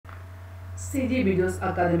CG Videos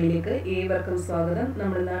അക്കാദമിയിലേക്ക് ഏവർക്കും സ്വാഗതം.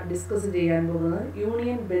 നമ്മൾ ഇന്ന് ഡിസ്കസ് ചെയ്യാൻ പോകുന്നത്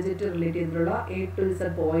യൂണിയൻ ബഡ്ജറ്റ് റിലേറ്റ് ചെയ്തിട്ടുള്ള A to Z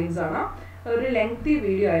പോയിന്റ്സ് ആണ്. ഒരു ലെങ്തി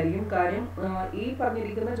വീഡിയോ ആയിരിക്കും. കാര്യം ഈ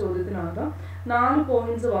പറഞ്ഞിരിക്കുന്ന ചോദ്യത്തിനകത്ത് 4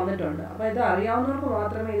 പോയിന്റ്സ് വന്നിട്ടുണ്ട്. അപ്പോൾ ഇത് അറിയാവുന്നവർക്ക്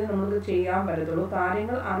മാത്രമേ ഇത് നമുക്ക് ചെയ്യാൻ പറ്റത്തുള്ളൂ.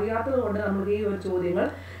 കാര്യങ്ങൾ അറിയാത്തത് കൊണ്ട് നമുക്ക് ഈ ഒരു ചോദ്യങ്ങൾ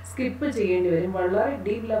സ്കിപ്പ് ചെയ്യേണ്ടി വരും. വളരെ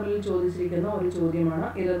ഡീപ്പ് ലെവലിൽ ചോദിച്ചിരിക്കുന്ന ഒരു ചോദ്യമാണ്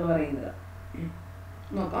ഇതെന്ന് പറയുന്നത്.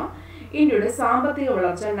 നോക്കാം. ഇന്ത്യയുടെ സാമ്പത്തിക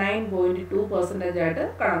വളർച്ച 9.2% ആയിട്ട്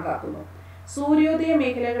കണക്കാക്കുന്നു. സൂര്യോദയ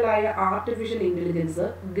മേഖലകളായ artificial intelligence,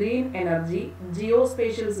 green energy,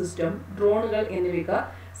 geospatial system, ഡ്രോണുകൾ എന്നിവയ്ക്ക്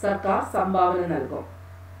സർക്കാർ സംഭാവന നൽകും.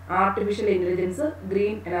 Artificial intelligence,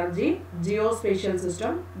 green energy, geospatial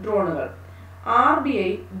system, ഡ്രോണുകൾ.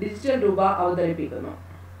 RBI ഡിജിറ്റൽ രൂപ അവതരിപ്പിക്കുന്നു.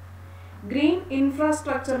 ഗ്രീൻ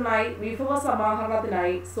ഇൻഫ്രാസ്ട്രക്ചറിനായി വിഭവ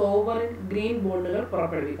സമാഹരണത്തിനായി സോവറിൻ ഗ്രീൻ ബോണ്ടുകൾ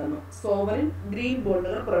പുറപ്പെടുവിക്കുന്നു. സോവറിൻ ഗ്രീൻ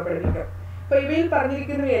ബോണ്ടുകൾ പുറപ്പെടുവിക്കും. അപ്പോൾ ഇവയിൽ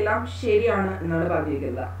പറഞ്ഞിരിക്കുന്നവയെല്ലാം ശരിയാണ് എന്നാണ്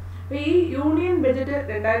പറഞ്ഞിരിക്കുന്നത്. അപ്പോൾ ഈ യൂണിയൻ ബഡ്ജറ്റ്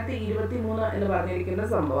 2023 എന്ന് പറഞ്ഞിരിക്കുന്ന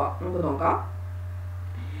സംഭവം നമുക്ക് നോക്കാം.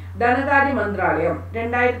 ധനകാര്യ മന്ത്രാലയം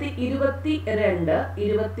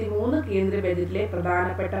 2022-23 കേന്ദ്ര ബജറ്റിലെ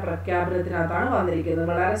പ്രധാനപ്പെട്ട പ്രഖ്യാപനത്തിനകത്താണ് വന്നിരിക്കുന്നത്.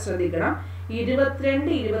 വളരെ ശ്രദ്ധിക്കണം.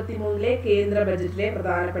 22-23 കേന്ദ്ര ബജറ്റിലെ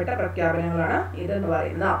പ്രധാനപ്പെട്ട പ്രഖ്യാപനങ്ങളാണ് ഇതെന്ന്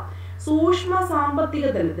പറയുന്നത്. സൂക്ഷ്മ സാമ്പത്തിക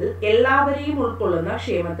തലത്തിൽ എല്ലാവരെയും ഉൾക്കൊള്ളുന്ന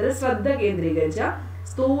ക്ഷേമത്തിൽ ശ്രദ്ധ കേന്ദ്രീകരിച്ച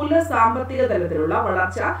സ്ഥൂല സാമ്പത്തിക തലത്തിലുള്ള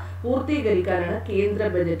വളർച്ച പൂർത്തീകരിക്കാനാണ് കേന്ദ്ര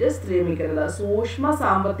ബജറ്റ് ശ്രമിക്കുന്നത്. സൂക്ഷ്മ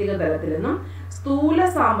സാമ്പത്തിക തലത്തിൽ നിന്നും സ്ഥൂല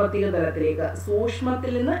സാമ്പത്തിക തലത്തിലേക്ക്,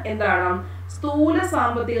 സൂക്ഷ്മത്തിൽ നിന്ന് എന്താണ് സ്ഥൂല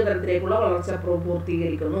സാമ്പത്തിക തലത്തിലേക്കുള്ള വളർച്ച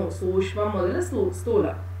പൂർത്തീകരിക്കുന്നു. സൂക്ഷ്മം മുതൽ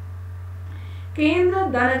സ്ഥൂലം. കേന്ദ്ര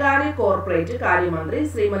ധനകാര്യ കോർപ്പറേറ്റ് കാര്യമന്ത്രി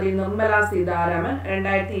ശ്രീമതി നിർമ്മല സീതാരാമൻ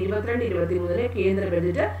 2022-23 കേന്ദ്ര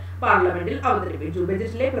ബജറ്റ് പാർലമെന്റിൽ അവതരിപ്പിച്ചു.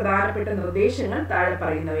 ബജറ്റിലെ പ്രധാനപ്പെട്ട നിർദ്ദേശങ്ങൾ താഴെ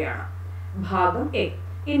പറയുന്നവയാണ്. ഭാഗം എ.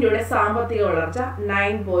 ഇന്ത്യയുടെ സാമ്പത്തിക വളർച്ച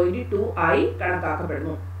 9.2 ആയി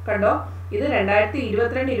കണക്കാക്കപ്പെടുന്നു. കണ്ടോ, ഇത്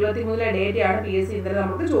 2022-23 ഡേറ്റയാണ് PSC ഇന്നലെ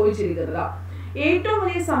നമുക്ക് ചോദിച്ചിരിക്കുന്നത്. ഏറ്റവും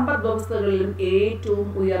വലിയ സമ്പദ് വ്യവസ്ഥകളിലും ഏറ്റവും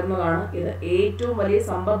ഉയർന്നതാണ് ഇത്. ഏറ്റവും വലിയ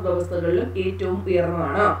സമ്പദ് വ്യവസ്ഥകളിലും ഏറ്റവും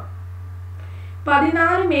ഉയർന്നതാണ്.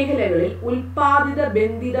 14 മേഖലകളിൽ ഉൽപാദിത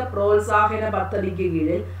ബന്ധിത പ്രോത്സാഹന പദ്ധതിക്ക്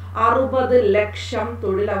കീഴിൽ 60 ലക്ഷം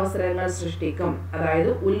തൊഴിലവസരങ്ങൾ സൃഷ്ടിക്കും. അതായത്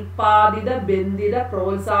ഉൽപാദിത ബന്ധിത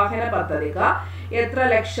പ്രോത്സാഹന പദ്ധതിക്ക് എത്ര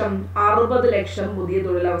ലക്ഷം? 60 ലക്ഷം പുതിയ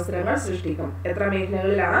തൊഴിലവസരങ്ങൾ സൃഷ്ടിക്കും. എത്ര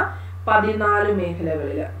മേഖലകളിലാണ്? 14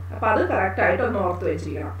 മേഖലകളിൽ. അപ്പൊ അത് കറക്റ്റ് ആയിട്ട് ഒന്ന് ഓർത്ത്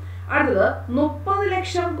വെച്ചിരിക്കണം. അടുത്തത് 30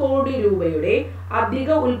 ലക്ഷം കോടി രൂപയുടെ അധിക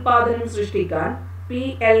ഉൽപാദനം സൃഷ്ടിക്കാൻ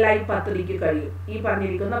PLI പദ്ധതിക്ക് കഴിയും. ഈ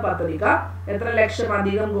പറഞ്ഞിരിക്കുന്ന പദ്ധതിക്ക് എത്ര ലക്ഷം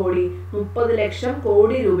അധികം കോടി? 30 ലക്ഷം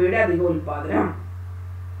കോടി രൂപയുടെ അധിക ഉൽപാദനം.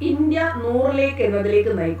 ഇന്ത്യ 100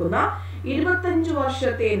 എന്നതിലേക്ക് നയിക്കുന്ന 25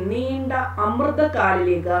 വർഷത്തെ നീണ്ട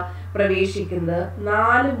അമൃതകാലിലേക്ക് പ്രവേശിക്കുന്നത്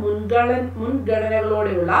 4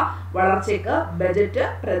 മുൻഗണനകളോടെയുള്ള വളർച്ചയ്ക്ക് ബജറ്റ്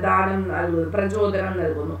പ്രചോദനം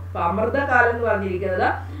നൽകുന്നു. അപ്പൊ അമൃതകാലം എന്ന് പറഞ്ഞിരിക്കുന്നത്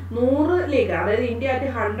 100ലേക്ക്, അതായത് ഇന്ത്യ അറ്റ്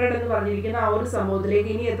 100 എന്ന് പറഞ്ഞിരിക്കുന്ന ആ ഒരു സംഭവത്തിലേക്ക്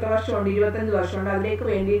ഇനി എത്ര വർഷമുണ്ട്? 25 വർഷമുണ്ട്. അതിലേക്ക്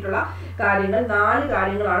വേണ്ടിയിട്ടുള്ള കാര്യങ്ങൾ 4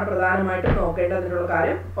 കാര്യങ്ങളാണ് പ്രധാനമായിട്ടും നോക്കേണ്ടതിനുള്ള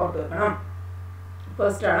കാര്യം ഓർത്തു വെക്കണം.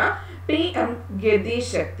 ഫസ്റ്റ് ആണ് PM ഗതി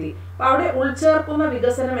ശക്തി. അപ്പൊ അവിടെ ഉൾച്ചേർക്കുന്ന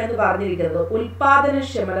വികസനം എന്ന് പറഞ്ഞിരിക്കുന്നത്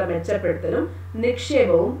ഉൽപാദനക്ഷമത മെച്ചപ്പെടുത്തലും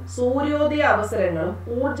നിക്ഷേപവും സൂര്യോദയ അവസരങ്ങളും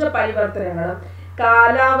ഊർജ പരിവർത്തനങ്ങളും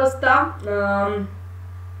കാലാവസ്ഥ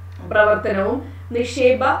പ്രവർത്തനവും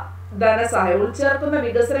നിക്ഷേപ ധനസഹായം. ഉൾച്ചേർക്കുന്ന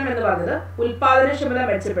വികസനം എന്ന് പറഞ്ഞത് ഉൽപാദനക്ഷമത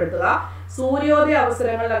മെച്ചപ്പെടുത്തുക, സൂര്യോദയ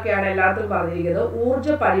അവസരങ്ങളിലൊക്കെയാണ് എല്ലായിടത്തും പറഞ്ഞിരിക്കുന്നത്. ഊർജ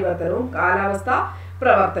പരിവർത്തനവും കാലാവസ്ഥ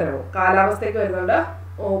പ്രവർത്തനവും. കാലാവസ്ഥയ്ക്ക് വരുന്നുണ്ട്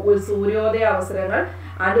സൂര്യോദയ അവസരങ്ങൾ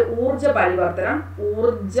ആൻഡ് ഊർജ പരിവർത്തനം,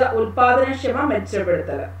 ഉൽപാദനക്ഷമ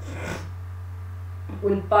മെച്ചപ്പെടുത്തൽ.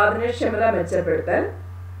 ഉൽപാദനക്ഷമത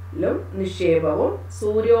മെച്ചപ്പെടുത്തലും നിക്ഷേപവും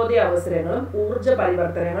സൂര്യോദയ അവസരങ്ങളും ഊർജ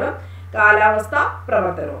പരിവർത്തനങ്ങളും കാലാവസ്ഥ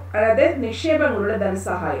പ്രവർത്തനവും. അതായത് നിക്ഷേപങ്ങളുടെ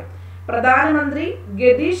ധനസഹായം. പ്രധാനമന്ത്രി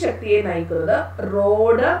ഗതി ശക്തിയെ നയിക്കുന്നത്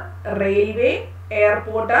റോഡ്, റെയിൽവേ,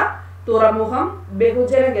 എയർപോർട്ട്, തുറമുഖം,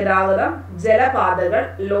 ബഹുജന ഗതാഗതം, ജലപാതകൾ,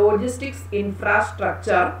 ലോജിസ്റ്റിക്സ്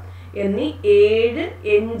ഇൻഫ്രാസ്ട്രക്ചർ എന്നീ 7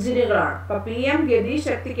 എഞ്ചിനുകളാണ്. അപ്പൊ PM ഗതി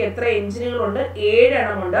ശക്തിക്ക് എത്ര എഞ്ചിനുകളുണ്ട്? 7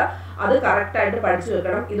 എണ്ണമുണ്ട്. അത് കറക്റ്റ് ആയിട്ട് പഠിച്ചു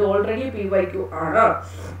വെക്കണം. ഇത് ഓൾറെഡി PYQ ആണ്.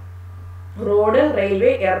 റോഡ്,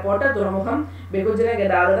 റെയിൽവേ, എയർപോർട്ട്, തുറമുഖം, ബഹുജന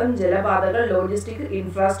ഗതാഗതം, ജലപാതകൾ, ലോജിസ്റ്റിക്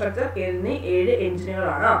ഇൻഫ്രാസ്ട്രക്ചർ എന്നീ 7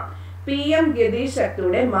 എഞ്ചിനുകളാണ്. PM ഗതി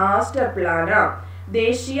ശക്തിയുടെ മാസ്റ്റർ പ്ലാന്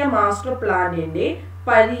ദേശീയ മാസ്റ്റർ പ്ലാനിന്റെ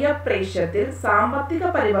പരിപ്രേക്ഷ്യത്തിൽ സാമ്പത്തിക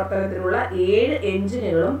പരിവർത്തനത്തിനുള്ള 7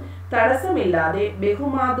 എഞ്ചിനുകളും തടസ്സമില്ലാതെ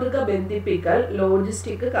ബഹുമാതൃക ബന്ധിപ്പിക്കൽ,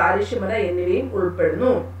 ലോജിസ്റ്റിക് കാര്യക്ഷമത എന്നിവയും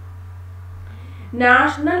ഉൾപ്പെടുന്നു.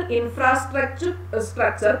 നാഷണൽ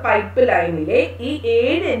ഇൻഫ്രാസ്ട്രക്ചർ പൈപ്പ് ലൈനിലെ ഈ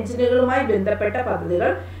 7 എഞ്ചിനുകളുമായി ബന്ധപ്പെട്ട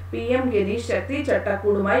പദ്ധതികൾ PM ഗതി ശക്തി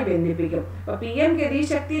ചട്ടക്കൂടുമായി ബന്ധിപ്പിക്കും. അപ്പൊ PM ഗതി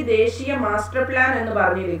ശക്തി ദേശീയ മാസ്റ്റർ പ്ലാൻ എന്ന്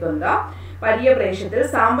പറഞ്ഞിരിക്കുന്നത് പര്യവേഷത്തിൽ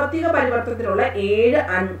സാമ്പത്തിക പരിവർത്തനത്തിനുള്ള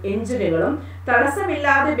 7 എഞ്ചിനുകളും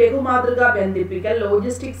തടസ്സമില്ലാതെ ബഹുമാതൃക ബന്ധിപ്പിക്കൽ,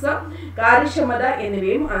 ലോജിസ്റ്റിക്സ്, കാര്യക്ഷമത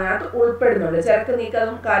എന്നിവയും അതിനകത്ത് ഉൾപ്പെടുന്നുണ്ട്. ചരക്ക്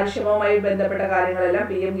നീക്കവും കാര്യക്ഷമവുമായി ബന്ധപ്പെട്ട കാര്യങ്ങളെല്ലാം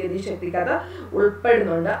PM ഗതി ശക്തിക്കകത്ത്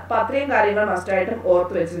ഉൾപ്പെടുന്നുണ്ട്. അപ്പൊ അത്രയും കാര്യങ്ങൾ മസ്റ്റായിട്ടും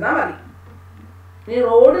ഓർത്തു വെച്ചിരുന്നാൽ മതി. ഇനി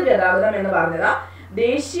റോഡ് ഗതാഗതം എന്ന് പറഞ്ഞത്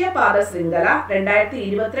ദേശീയപാത ശൃംഖല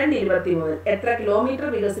 2022-23 എത്ര കിലോമീറ്റർ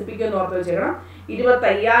വികസിപ്പിക്കും എന്ന് ഓർത്ത് വെച്ചേക്കണം.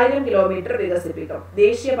 25,000 കിലോമീറ്റർ വികസിപ്പിക്കും.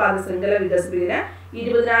 ദേശീയപാത ശൃംഖല വികസിപ്പിക്കുന്നതിന്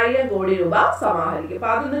 20,000 കോടി രൂപ സമാഹരിക്കും. അപ്പൊ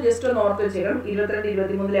അതൊന്ന് ജസ്റ്റ് ഒന്ന് ഓർത്ത് വെച്ചേക്കണം.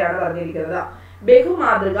 22-23 പറഞ്ഞിരിക്കുന്നത്.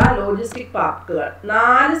 ബഹുമാതൃക ലോജിസ്റ്റിക് പാർക്കുകൾ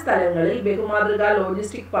 4 സ്ഥലങ്ങളിൽ ബഹുമാതൃക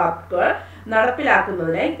ലോജിസ്റ്റിക് പാർക്കുകൾ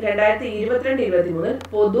നടപ്പിലാക്കുന്നതിനായി 2022-23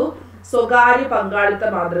 പൊതു സ്വകാര്യ പങ്കാളിത്ത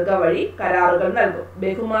മാതൃക വഴി കരാറുകൾ നൽകും.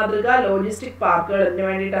 ബഹുമാതൃക ലോജിസ്റ്റിക് പാർക്കുകൾ എന്തിനു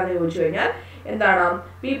വേണ്ടിയിട്ടാണെന്ന് ചോദിച്ചു കഴിഞ്ഞാൽ എന്താണ്?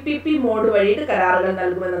 PPP മോഡ് വഴിയിട്ട് കരാറുകൾ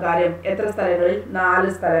നൽകുമെന്ന കാര്യം എത്ര സ്ഥലങ്ങളിൽ? 4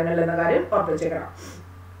 സ്ഥലങ്ങളിൽ എന്ന കാര്യം ഉറപ്പിച്ചേക്കണം.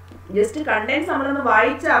 ജസ്റ്റ് കണ്ടന്റ്സ് നമ്മളൊന്ന്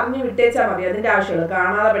വായിച്ച് അറിഞ്ഞു വിട്ടേച്ചാൽ മതി. അതിന്റെ ആവശ്യമുള്ളൂ,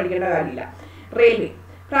 കാണാതെ പഠിക്കേണ്ട കാര്യമില്ല. റെയിൽവേ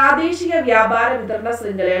പ്രാദേശിക വ്യാപാര വിതരണ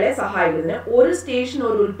ശൃംഖലകളെ സഹായിക്കുന്നതിന് ഒരു സ്റ്റേഷൻ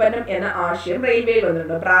ഒരു ഉൽപ്പന്നം എന്ന ആശയം റെയിൽവേയിൽ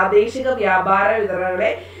വന്നിട്ടുണ്ട്. പ്രാദേശിക വ്യാപാര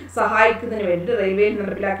വിതരണങ്ങളെ സഹായിക്കുന്നതിന് വേണ്ടിയിട്ട് റെയിൽവേയിൽ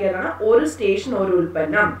നടപ്പിലാക്കിയതാണ് ഒരു സ്റ്റേഷൻ ഒരു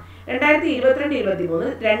ഉൽപ്പന്നം. 2022-23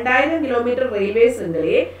 2000 കിലോമീറ്റർ റെയിൽവേ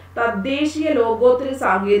ശൃംഖലയെ തദ്ദേശീയ ലോകോത്തര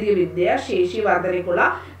സാങ്കേതിക വിദ്യ ശേഷി വർധനയ്ക്കുള്ള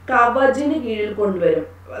കവചിന് കീഴിൽ കൊണ്ടുവരും.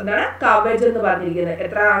 എന്താണ് കവച് എന്ന് പറഞ്ഞിരിക്കുന്നത്?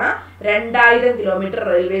 എത്രയാണ്? 2000 കിലോമീറ്റർ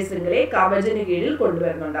റെയിൽവേ ശൃംഖലയെ കവചിന് കീഴിൽ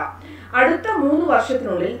കൊണ്ടുവരുന്നുണ്ട്. അടുത്ത 3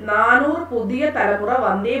 വർഷത്തിനുള്ളിൽ 400 പുതിയ തലമുറ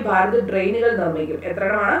വന്ദേ ഭാരത് ട്രെയിനുകൾ നിർമ്മിക്കും.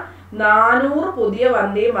 എത്രയാണ്? 400 പുതിയ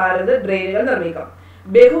വന്ദേ ഭാരത് ട്രെയിനുകൾ നിർമ്മിക്കും.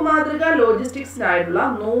 ബഹുമാതൃക ലോജിസ്റ്റിക്സിനായിട്ടുള്ള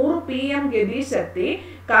 100 PM ഗതി ശക്തി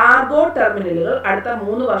കാർഗോ ടെർമിനലുകൾ അടുത്ത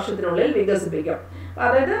 3 വർഷത്തിനുള്ളിൽ വികസിപ്പിക്കും.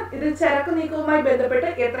 അതായത് ഇത് ചരക്ക് നീക്കവുമായി ബന്ധപ്പെട്ട്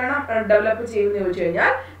എത്ര എണ്ണം ഡെവലപ്പ് ചെയ്യുമെന്ന് ചോദിച്ചു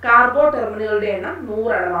കഴിഞ്ഞാൽ കാർഗോ ടെർമിനലുകളുടെ എണ്ണം 100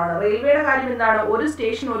 എണ്ണമാണ്. റെയിൽവേയുടെ കാര്യം എന്താണ്? ഒരു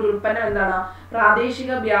സ്റ്റേഷൻ ഒരു ഉൽപ്പന്നം എന്താണ്?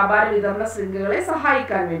 പ്രാദേശിക വ്യാപാര വിതരണ ശൃംഖലകളെ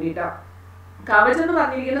സഹായിക്കാൻ വേണ്ടിയിട്ടാണ്. കവച് എന്ന്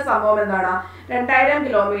പറഞ്ഞിരിക്കുന്ന സംഭവം എന്താണ്? 2000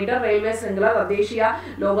 കിലോമീറ്റർ റെയിൽവേ ശൃംഖല തദ്ദേശീയ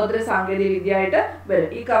ലോകോത്തര സാങ്കേതിക വിദ്യ ആയിട്ട് വരും.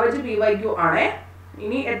 ഈ കവച് PYQ ആണ്.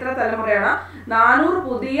 ഇനി എത്ര തലമുറയാണ്? 400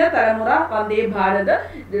 പുതിയ തലമുറ വന്ദേ ഭാരത്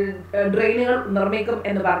ട്രെയിനുകൾ നിർമ്മിക്കും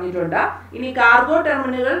എന്ന് പറഞ്ഞിട്ടുണ്ട്. ഇനി കാർഗോ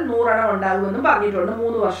ടെർമിനലുകൾ 100 എണ്ണം ഉണ്ടാകുമെന്നും പറഞ്ഞിട്ടുണ്ട്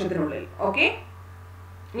 3 വർഷത്തിനുള്ളിൽ. ഓക്കെ.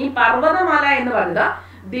 ഇനി പർവ്വതമാല എന്ന് പറയുന്നത്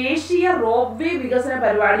ദേശീയ റോപ്പ് വേ വികസന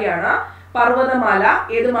പരിപാടിയാണ്. പർവ്വതമാല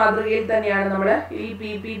ഏത് മാതൃകയിൽ തന്നെയാണ്? നമ്മൾ ഈ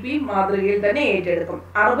PPP മാതൃകയിൽ തന്നെ ഏറ്റെടുക്കും.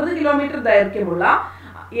 60 കിലോമീറ്റർ ദൈർഘ്യമുള്ള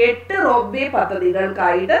 8 റോപ്പ് വേ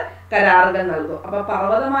പദ്ധതികൾക്കായിട്ട് കരാറുകൾ നൽകും. അപ്പൊ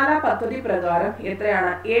പർവ്വതമാല പദ്ധതി പ്രകാരം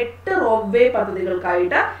എത്രയാണ്? 8 റോപ്പ് വേ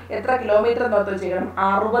പദ്ധതികൾക്കായിട്ട് എത്ര കിലോമീറ്റർ എന്ന് ചെയ്യണം?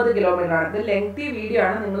 60 കിലോമീറ്റർ ആണ്. ഇത് ലെങ്തി വീഡിയോ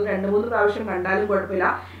ആണ്. നിങ്ങൾ 2-3 പ്രാവശ്യം കണ്ടാലും കുഴപ്പമില്ല.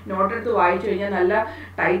 നോട്ട് എടുത്ത് വായിച്ചു കഴിഞ്ഞാൽ നല്ല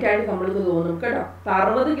ടൈറ്റ് ആയിട്ട് നമ്മൾക്ക് തോന്നും കേട്ടോ.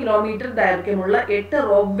 60 കിലോമീറ്റർ ദൈർഘ്യമുള്ള 8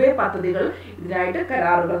 റോപ്പ് വേ പദ്ധതികൾ ഇതിനായിട്ട്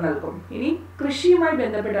കരാറുകൾ നൽകും. ഇനി കൃഷിയുമായി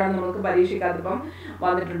ബന്ധപ്പെട്ടാണ് നമുക്ക് പരീക്ഷയ്ക്കകത്തിപ്പം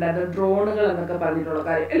വന്നിട്ടുണ്ടായിരുന്നത് ഡ്രോണുകൾ എന്നൊക്കെ പറഞ്ഞിട്ടുള്ള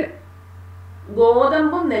കാര്യം അല്ലേ.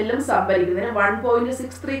 ഗോതമ്പും നെല്ലും സംഭരിക്കുന്നതിന്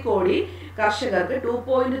 1.63 കോടി കർഷകർക്ക്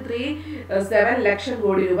 2.37 ലക്ഷം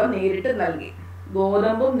കോടി രൂപ നേരിട്ട് നൽകി.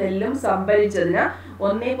 ഗോതമ്പും നെല്ലും സംഭരിച്ചതിന്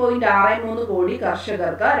 1.63 കോടി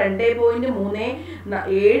കർഷകർക്ക്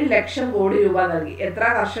 2.37 ലക്ഷം കോടി രൂപ നൽകി. എത്ര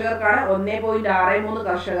കർഷകർക്കാണ്? 1.63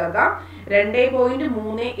 കർഷകർക്ക്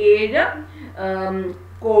 2.37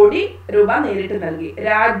 കോടി രൂപ നേരിട്ട് നൽകി.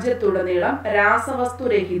 രാജ്യത്തുടനീളം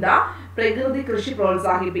രാസവസ്തുരഹിത പ്രകൃതി കൃഷി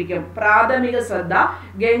പ്രോത്സാഹിപ്പിക്കും. പ്രാഥമിക ശ്രദ്ധ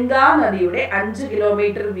ഗംഗാ നദിയുടെ 5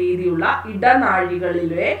 കിലോമീറ്റർ വീതിയുള്ള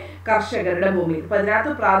ഇടനാഴികളിലെ കർഷകരുടെ ഭൂമിയിൽ. അപ്പൊ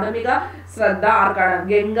അതിനകത്ത് പ്രാഥമിക ശ്രദ്ധ ആർക്കാണ്?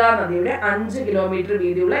 ഗംഗാ നദിയുടെ 5 കിലോമീറ്റർ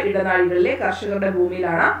വീതിയുള്ള ഇടനാഴികളിലെ കർഷകരുടെ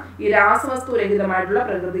ഭൂമിയിലാണ് ഈ രാസവസ്തുരഹിതമായിട്ടുള്ള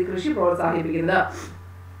പ്രകൃതി കൃഷി പ്രോത്സാഹിപ്പിക്കുന്നത്.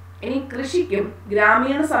 ഇനി കൃഷിക്കും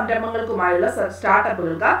ഗ്രാമീണ സംരംഭങ്ങൾക്കുമായുള്ള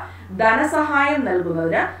സ്റ്റാർട്ടപ്പുകൾക്ക് ധനസഹായം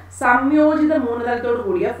നൽകുന്നതിന് സംയോജിത മൂലധനത്തോടു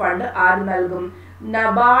കൂടിയ ഫണ്ട് ആര് നൽകും?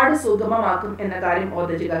 നബാർഡ് സുഗമമാക്കും എന്ന കാര്യം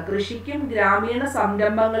ഓർമ്മിക്കുക. കൃഷിക്കും ഗ്രാമീണ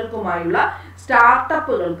സംരംഭങ്ങൾക്കുമായുള്ള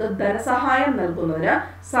സ്റ്റാർട്ടപ്പുകൾക്ക് ധനസഹായം നൽകുന്നതിന്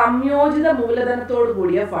സംയോജിത മൂലധനത്തോടു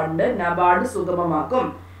കൂടിയ ഫണ്ട് നബാർഡ് സുഗമമാക്കും.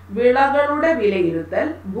 വിളകളുടെ വിലയിരുത്തൽ,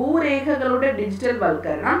 ഭൂരേഖകളുടെ ഡിജിറ്റൽ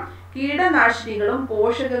വൽക്കരണം, കീടനാശിനികളും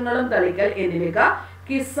പോഷകങ്ങളും തളിക്കൽ എന്നിവയ്ക്ക്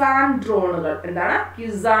കിസാൻ ഡ്രോണുകൾ. എന്താണ്?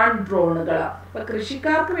 കിസാൻ ഡ്രോണുകൾ. അപ്പൊ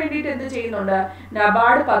കൃഷിക്കാർക്ക് വേണ്ടിയിട്ട് എന്ത് ചെയ്യുന്നുണ്ട്?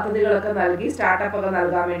 നബാർഡ് പദ്ധതികളൊക്കെ നൽകി സ്റ്റാർട്ടപ്പ് ഒക്കെ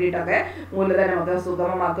നൽകാൻ വേണ്ടിയിട്ടൊക്കെ മൂലധനമൊക്കെ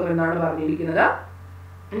സുഗമമാക്കുമെന്നാണ് പറഞ്ഞിരിക്കുന്നത്.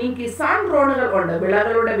 ഇനി കിസാൻ ഡ്രോണുകൾ ഉണ്ട്.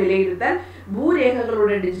 വിളകളുടെ വിലയിരുത്തൽ,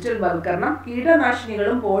 ഭൂരേഖകളുടെ ഡിജിറ്റൽ വൽക്കരണം,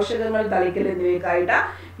 കീടനാശിനികളും പോഷകങ്ങൾ തളിക്കൽ എന്നിവയ്ക്കായിട്ട്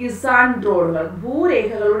കിസാൻ ഡ്രോണുകൾ.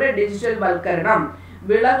 ഭൂരേഖകളുടെ ഡിജിറ്റൽ വൽക്കരണം,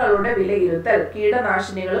 വിളകളുടെ വിലയിരുത്തൽ,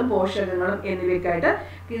 കീടനാശിനികളും പോഷകങ്ങളും എന്നിവയ്ക്കായിട്ട്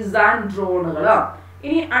കിസാൻ ഡ്രോണുകൾ.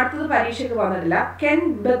 ഇനി അടുത്തത് പരീക്ഷയ്ക്ക് വന്നിട്ടില്ല. കെൻ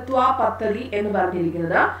ബെത്വ പദ്ധതി എന്ന്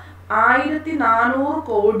പറഞ്ഞിരിക്കുന്നത് 1400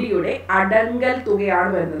 കോടിയുടെ അടങ്കൽ തുകയാണ്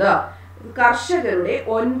വരുന്നത്. കർഷകരുടെ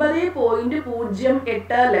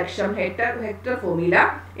 9.08 ലക്ഷം ഹെക്ടർ ഭൂമിയില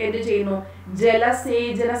എന്ത് ചെയ്യുന്നു?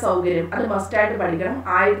 ജലസേചന സൗകര്യം. അത് മസ്റ്റായിട്ട് പഠിക്കണം.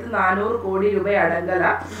 1400 കോടി രൂപ അടങ്കല.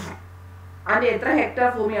 അതിന്റെ എത്ര ഹെക്ടർ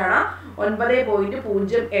ഭൂമിയാണ്?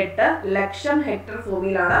 9.08 ലക്ഷം ഹെക്ടർ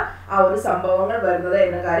ഭൂമിയിലാണ് ആ ഒരു സംഭവങ്ങൾ വരുന്നത്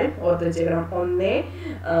എന്ന കാര്യം ഓർത്ത് വെച്ചേക്കണം.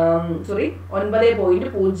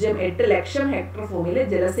 9.08 ലക്ഷം ഹെക്ടർ ഭൂമിയിൽ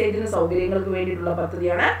ജലസേചന സൗകര്യങ്ങൾക്ക് വേണ്ടിയിട്ടുള്ള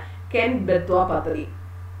പദ്ധതിയാണ് കെൻ ബെത്വ പദ്ധതി.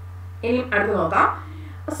 ഇനി അടുത്ത് നോക്കാം.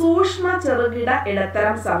 സൂക്ഷ്മ ചെറുകിട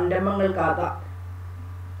ഇടത്തരം സംരംഭങ്ങൾക്കാത്ത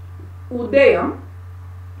ഉദയം,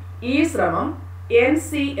 ഈ ശ്രമം,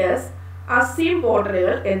 NCS, അസീം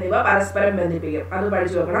പോർട്ടലുകൾ എന്നിവ പരസ്പരം ബന്ധിപ്പിക്കും. അത്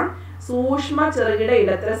പഠിച്ചു വെക്കണം. സൂക്ഷ്മ ചെറുകിട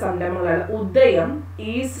ഇടത്തര സംരംഭങ്ങൾ ഉദയം,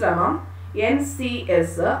 ഈ ശ്രമം,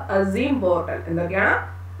 NCS, അസീം പോർട്ടൽ. എന്തൊക്കെയാണ്?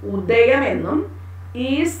 ഉദയം എന്നും ഈ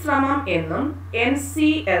ശ്രമം എന്നും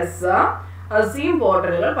NCS, അസീം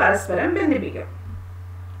പോർട്ടലുകൾ പരസ്പരം ബന്ധിപ്പിക്കും.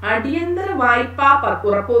 അടിയന്തര വായ്പാ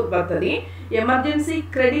ഉറപ്പ് പദ്ധതി എമർജൻസി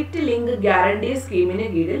ക്രെഡിറ്റ് ലിങ്ക് ഗ്യാരണ്ടി സ്കീമിന്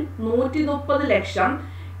കീഴിൽ 130 ലക്ഷം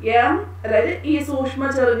അതായത് ഈ സൂക്ഷ്മ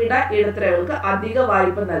ചെറുകിട ഇടത്തരകൾക്ക് അധിക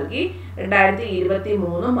വായ്പ നൽകി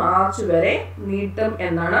 2023 മാർച്ച് വരെ നീട്ടും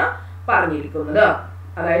എന്നാണ് പറഞ്ഞിരിക്കുന്നത്.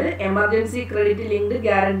 അതായത് emergency credit link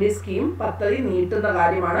guarantee scheme പദ്ധതി നീട്ടുന്ന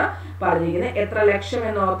കാര്യമാണ് പറഞ്ഞിരിക്കുന്നത്. എത്ര ലക്ഷം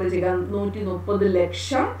എന്ന് ഓർത്തിച്ചുക? 130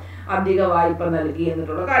 ലക്ഷം അധിക വായ്പ നൽകി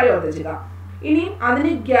എന്നിട്ടുള്ള കാര്യം ഓർത്തിച്ചുക. ഇനി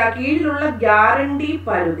അതിന് കീഴിലുള്ള ഗ്യാരണ്ടി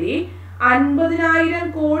പരിധി 50,000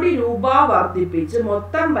 കോടി രൂപ വർദ്ധിപ്പിച്ച്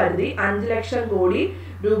മൊത്തം പരിധി 5 ലക്ഷം കോടി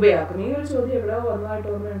രൂപയാക്കും. ഈ ഒരു ചോദ്യം എവിടെ വന്നതായിട്ട്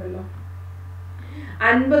ഓർമ്മയുണ്ടല്ലോ.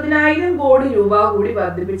 50,000 കോടി രൂപ കൂടി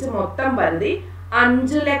വർദ്ധിപ്പിച്ച് മൊത്തം പരിധി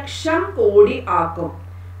 5 ലക്ഷം കോടി ആക്കും.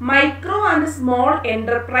 Micro and small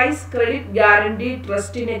enterprise credit guarantee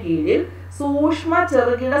ട്രസ്റ്റിന് കീഴിൽ സൂക്ഷ്മ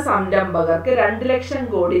ചെറുകിട സംരംഭകർക്ക് 2 ലക്ഷം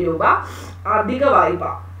കോടി രൂപ അധിക വായ്പ.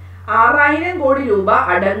 6,000 കോടി രൂപ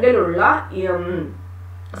അടങ്കലുള്ള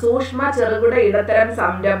സൂക്ഷ്മ ചെറുകിട ഇടത്തരം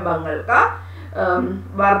സംരംഭങ്ങൾക്ക്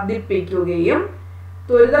വർദ്ധിപ്പിക്കുകയും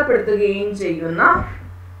ത്വരിതപ്പെടുത്തുകയും ചെയ്യുന്ന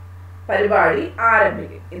പരിപാടി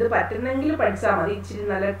ആരംഭിക്കും. ഇത് പറ്റുന്നെങ്കിൽ പഠിച്ചാൽ മതി. ഇച്ചിരി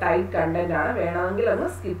നല്ല ടൈറ്റ് കണ്ടന്റ് ആണ്. വേണമെങ്കിൽ ഒന്ന്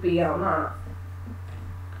സ്കിപ്പ് ചെയ്യാവുന്നതാണ്.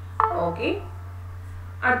 ഓക്കെ.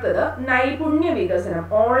 അടുത്തത് നൈപുണ്യ വികസനം.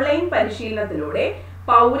 ഓൺലൈൻ പരിശീലനത്തിലൂടെ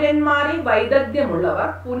പൗരന്മാരിൽ വൈദഗ്ധ്യമുള്ളവർ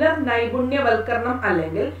പുനർനൈപുണ്യവൽക്കരണം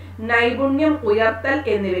അല്ലെങ്കിൽ നൈപുണ്യം ഉയർത്തൽ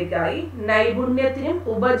എന്നിവയ്ക്കായി നൈപുണ്യത്തിനും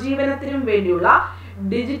ഉപജീവനത്തിനും വേണ്ടിയുള്ള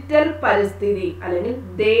ഡിജിറ്റൽ പരിസ്ഥിതി അല്ലെങ്കിൽ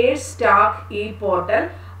ദേശ് സ്റ്റാക്ക് ഇ പോർട്ടൽ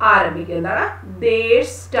ആരംഭിക്കും. എന്താണ്?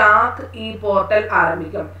 ദേശ് സ്റ്റാക്ക് ഇ പോർട്ടൽ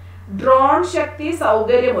ആരംഭിക്കും. Drone Shakti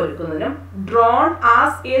സൗകര്യമൊരുക്കുന്നതിനും drone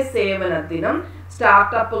as A സേവനത്തിനും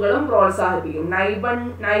സ്റ്റാർട്ടപ്പുകളും പ്രോത്സാഹിപ്പിക്കും.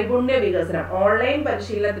 നൈപുണ്യ വികസനം. ഓൺലൈൻ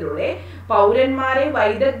പരിശീലനത്തിലൂടെ പൗരന്മാരെ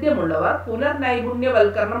വൈദഗ്ധ്യമുള്ളവർ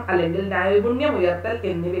പുനർനൈപുണ്യവൽക്കരണം അല്ലെങ്കിൽ നൈപുണ്യം ഉയർത്തൽ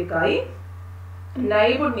എന്നിവയ്ക്കായി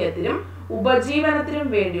നൈപുണ്യത്തിനും ഉപജീവനത്തിനും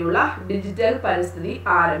വേണ്ടിയുള്ള ഡിജിറ്റൽ പരിസ്ഥിതി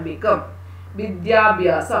ആരംഭിക്കും.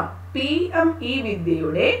 വിദ്യാഭ്യാസം. PME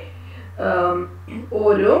വിദ്യയുടെ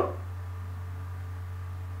ഓരോ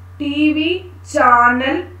TV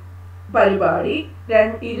ചാനൽ പരിപാടി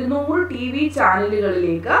 200 TV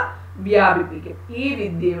ചാനലുകളിലേക്ക് വ്യാപിപ്പിക്കും. ഈ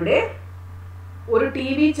വിദ്യയുടെ ഒരു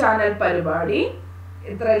TV ചാനൽ പരിപാടി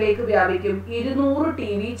എത്രയിലേക്ക് വ്യാപിക്കും? 200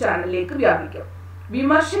 TV ചാനലിലേക്ക് വ്യാപിക്കും.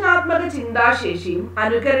 വിമർശനാത്മക ചിന്താശേഷിയും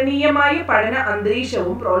അനുകരണീയമായ പഠന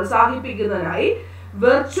അന്തരീക്ഷവും പ്രോത്സാഹിപ്പിക്കുന്നതിനായി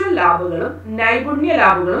വെർച്വൽ ലാബുകളും നൈപുണ്യ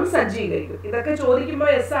ലാബുകളും സജ്ജീകരിക്കും. ഇതൊക്കെ ചോദിക്കുമ്പോൾ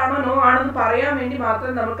യെസ് ആണോ നോ ആണെന്ന് പറയാൻ വേണ്ടി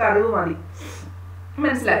മാത്രം നമുക്ക് അറിവ് മതി.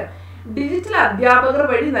 മനസ്സിലായോ? ഡിജിറ്റൽ അധ്യാപകർ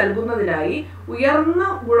വഴി നൽകുന്നതിനായി ഉയർന്ന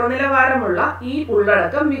ഗുണനിലവാരമുള്ള ഈ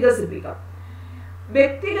ഉള്ളടക്കം വികസിപ്പിക്കാം.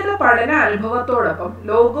 വ്യക്തിഗത പഠന അനുഭവത്തോടൊപ്പം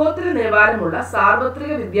ലോകോത്തര നിലവാരമുള്ള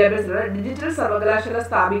സാർവത്രിക വിദ്യാഭ്യാസത്തിലുള്ള ഡിജിറ്റൽ സർവകലാശാല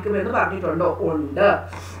സ്ഥാപിക്കുമെന്ന് പറഞ്ഞിട്ടുണ്ടോ? ഉണ്ട്.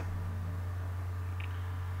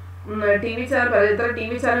 TV ചാനൽ എത്ര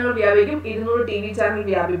TV ചാനലുകൾ വ്യാപിക്കും? 200 TV ചാനൽ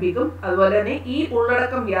വ്യാപിപ്പിക്കും. അതുപോലെ തന്നെ ഈ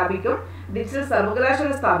ഉള്ളടക്കം വ്യാപിക്കും. ഡിജിറ്റൽ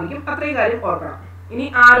സർവകലാശാല സ്ഥാപിക്കും. അത്രയും കാര്യം ഓർക്കണം. ഇനി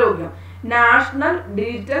ആരോഗ്യം. നാഷണൽ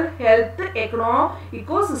ഡിജിറ്റൽ ഹെൽത്ത്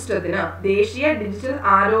ഇക്കോസിസ്റ്റത്തിന് ദേശീയ ഡിജിറ്റൽ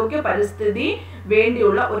ആരോഗ്യ പരിസ്ഥിതി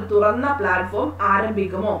വേണ്ടിയുള്ള ഒരു തുറന്ന പ്ലാറ്റ്ഫോം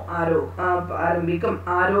ആരംഭിക്കും.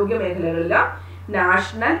 ആരോഗ്യ മേഖലകളിലെ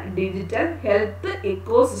നാഷണൽ ഡിജിറ്റൽ ഹെൽത്ത്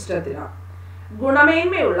ഇക്കോസിസ്റ്റത്തിന്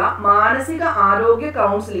ഗുണമേന്മയുള്ള മാനസിക ആരോഗ്യ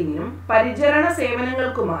കൗൺസിലിംഗിനും പരിചരണ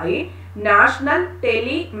സേവനങ്ങൾക്കുമായി national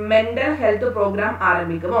tele mental health programme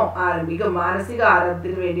ആരംഭിക്കും. മാനസിക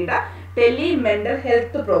ആരോഗ്യത്തിന് വേണ്ടിയിട്ട് ടെലി മെന്റൽ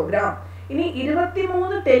ഹെൽത്ത് പ്രോഗ്രാം. ഇനി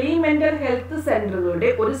 23 ടെലി മെന്റൽ ഹെൽത്ത് സെന്ററുകളുടെ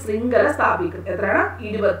ഒരു ശൃംഖല സ്ഥാപിക്കും. എത്രയാണ്?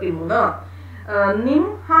 23.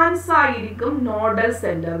 നിംഹാൻസ് ആയിരിക്കും nodal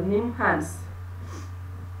centre. NIMHANS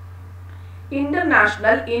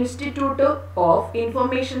international institute of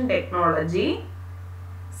information technology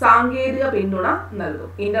സാങ്കേതിക പിന്തുണ നൽകും.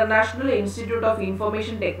 International institute of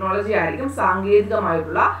information technology ആയിരിക്കും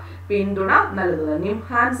സാങ്കേതികമായിട്ടുള്ള പിന്തുണ നൽകുന്നത്.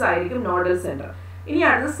 നിംഹാൻസ് ആയിരിക്കും നോഡൽ സെന്റർ. ഇനി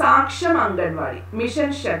അടുത്ത് സാക്ഷ്യം അംഗൻവാടി, മിഷൻ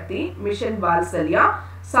ശക്തി, മിഷൻ വാത്സല്യ,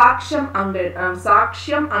 സാക്ഷ്യം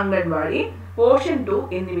അംഗൻവാടി, പോഷൻ 2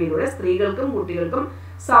 എന്നിവയിലൂടെ സ്ത്രീകൾക്കും കുട്ടികൾക്കും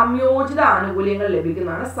സംയോജിത ആനുകൂല്യങ്ങൾ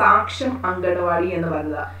ലഭിക്കുന്നതാണ് സാക്ഷ്യം അംഗൻവാടി എന്ന്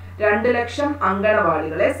പറയുന്നത്. 2 ലക്ഷം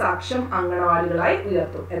അംഗനവാടികളെ സാക്ഷ്യം അംഗനവാടികളായി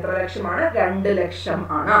ഉയർത്തും. എത്ര ലക്ഷമാണ്? 2 ലക്ഷം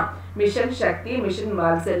ആണ്. മിഷൻ ശക്തി, മിഷൻ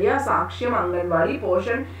വാത്സല്യ, സാക്ഷ്യം അംഗൻവാടി,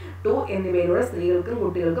 പോഷൻ 2 എന്നിവയിലൂടെ സ്ത്രീകൾക്കും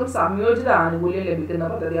കുട്ടികൾക്കും സംയോജിത ആനുകൂല്യം ലഭിക്കുന്ന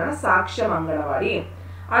പദ്ധതിയാണ് സാക്ഷ്യം അംഗനവാടി.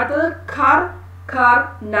 അടുത്തത് ഘർ ഘർ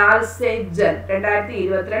നൽ സെ ജൽ.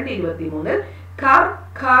 2022-23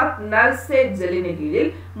 ഘർ നൽ സെ ജലിന് കീഴിൽ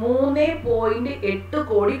 3.8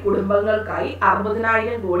 കോടി കുടുംബങ്ങൾക്കായി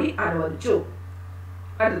 60,000 കോടി അനുവദിച്ചു.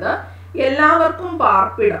 അടുത്തത് എല്ലാവർക്കും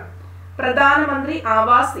പാർപ്പിടം. പ്രധാനമന്ത്രി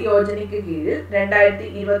ആവാസ് യോജനയ്ക്ക് കീഴിൽ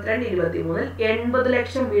 2022-23 80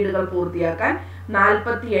 ലക്ഷം വീടുകൾ പൂർത്തിയാക്കാൻ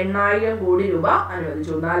 48,000 കോടി രൂപ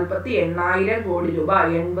അനുവദിച്ചു. 48,000 കോടി രൂപ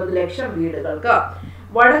 80 ലക്ഷം വീടുകൾക്ക്.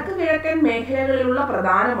 വടക്ക് കിഴക്കൻ മേഖലകളിലുള്ള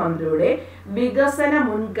പ്രധാനമന്ത്രിയുടെ വികസന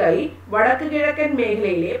മുൻകൈ വടക്ക് കിഴക്കൻ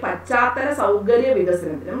മേഖലയിലെ പശ്ചാത്തല സൗകര്യ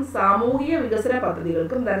വികസനത്തിനും സാമൂഹിക വികസന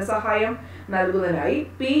പദ്ധതികൾക്കും ധനസഹായം നൽകുന്നതിനായി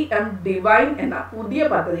PM ഡിവൈൻ എന്ന പുതിയ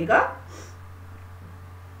പദ്ധതിക്ക്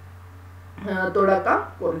തുടക്കം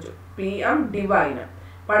കുറിച്ചു. PM ഡിവൈന്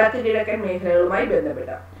വടക്ക് കിഴക്കൻ മേഖലകളുമായി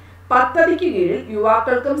ബന്ധപ്പെട്ട പദ്ധതിക്ക് കീഴിൽ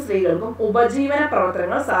യുവാക്കൾക്കും സ്ത്രീകൾക്കും ഉപജീവന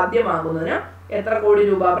പ്രവർത്തനങ്ങൾ സാധ്യമാകുന്നതിന് എത്ര കോടി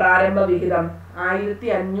രൂപ പ്രാരംഭ വിഹിതം?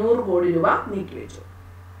 1,500 കോടി രൂപ നീക്കിവെച്ചു.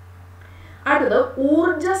 അടുത്തത്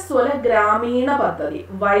ഊർജ്ജസ്വല ഗ്രാമീണ പദ്ധതി,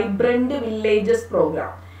 വൈബ്രന്റ് വില്ലേജസ്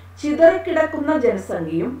പ്രോഗ്രാം. ചിതറിക്കിടക്കുന്ന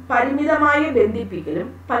ജനസംഖ്യയും പരിമിതമായ ബന്ധിപ്പിക്കലും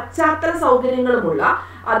പശ്ചാത്തല സൗകര്യങ്ങളുമുള്ള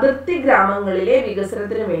അതിർത്തി ഗ്രാമങ്ങളിലെ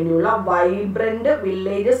വികസനത്തിന് വേണ്ടിയുള്ള വൈബ്രന്റ്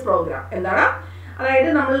വില്ലേജസ് പ്രോഗ്രാം. എന്താണ്? അതായത്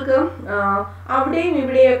നമ്മൾക്ക് അവിടെയും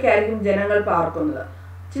ഇവിടെയൊക്കെ ആയിരിക്കും ജനങ്ങൾ പാർക്കുന്നത്.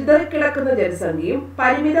 ചിതറിക്കിടക്കുന്ന ജനസംഖ്യയും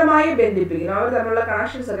പരിമിതമായ ബന്ധിപ്പിക്കലും, അവർ തമ്മിലുള്ള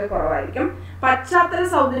കണക്ഷൻസ് ഒക്കെ കുറവായിരിക്കും. പശ്ചാത്തല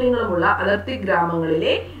സൗകര്യങ്ങളുമുള്ള അതിർത്തി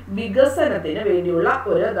ഗ്രാമങ്ങളിലെ വികസനത്തിന് വേണ്ടിയുള്ള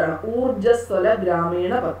ഒരു ഊർജ്ജസ്വല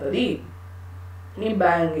ഗ്രാമീണ പദ്ധതി. ഇനി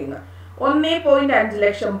ബാങ്കിങ്. 1.5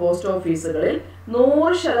 ലക്ഷം പോസ്റ്റ് ഓഫീസുകളിൽ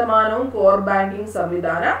 100% കോർ ബാങ്കിങ്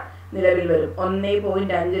സംവിധാനം നിലവിൽ വരും.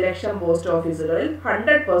 1.5 ലക്ഷം പോസ്റ്റ് ഓഫീസുകളിൽ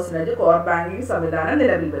 100% കോർ ബാങ്കിങ് സംവിധാനം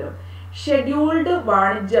നിലവിൽ വരും. ഷെഡ്യൂൾഡ്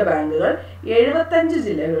വാണിജ്യ ബാങ്കുകൾ 75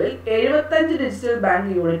 ജില്ലകളിൽ 75 ഡിജിറ്റൽ ബാങ്ക്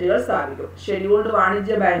യൂണിറ്റുകൾ സ്ഥാപിക്കും. ഷെഡ്യൂൾഡ്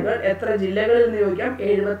വാണിജ്യ ബാങ്കുകൾ എത്ര ജില്ലകളിൽ എന്ന് ചോദിക്കാം?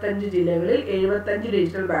 75 ജില്ലകളിൽ 75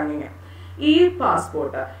 digital banking. E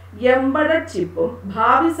passport, embedded ചിപ്പും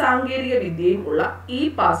ഭാവി സാങ്കേതിക വിദ്യയും ഉള്ള ഇ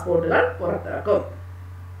പാസ്പോർട്ടുകൾ പുറത്തിറക്കും.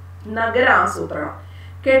 നഗരാസൂത്രണം,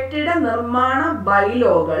 കെട്ടിട നിർമ്മാണ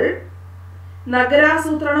ബൈലോകൾ,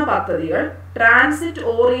 നഗരാസൂത്രണ പദ്ധതികൾ, ട്രാൻസിറ്റ്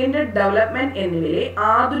ഓറിയന്റഡ് ഡെവലപ്മെന്റ് എന്നിവയിലെ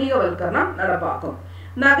ആധുനികവൽക്കരണം നടപ്പാക്കും.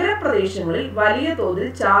 നഗരപ്രദേശങ്ങളിൽ വലിയ തോതിൽ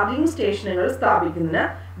ചാർജിംഗ് സ്റ്റേഷനുകൾ സ്ഥാപിക്കുന്നതിന്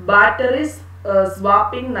ബാറ്ററി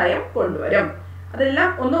സ്വാപ്പിംഗ് നയം കൊണ്ടുവരും. അതെല്ലാം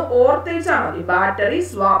ഒന്ന് ഓർത്തേച്ചാൽ മതി. ബാറ്ററി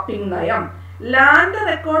സ്വാപ്പിംഗ് നയം. ലാൻഡ്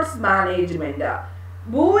റെക്കോർഡ്സ് മാനേജ്മെന്റ്,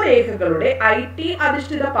 ഭൂരേഖകളുടെ IT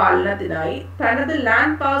അധിഷ്ഠിത പാലനത്തിനായി തനത്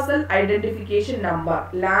land parcel identification number.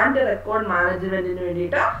 Land record മാനേജ്മെന്റിന്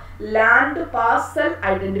വേണ്ടിയിട്ട് land parcel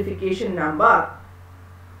identification number.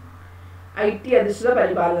 IT അധിഷ്ഠിത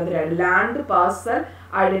പരിപാലനത്തിനായി land parcel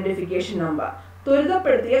identification number.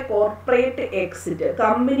 ത്വരിതപ്പെടുത്തിയ corporate exit,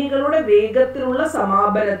 കമ്പനികളുടെ വേഗത്തിലുള്ള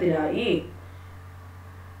സമാപനത്തിനായി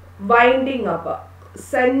winding up.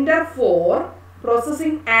 Centre for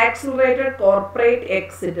processing accelerated corporate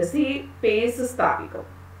exit CPACE സ്ഥാപിക്കും.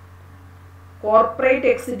 Corporate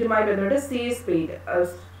എക്സിറ്റുമായി ബന്ധപ്പെട്ട്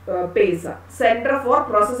CPACE, centre for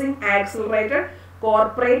processing accelerated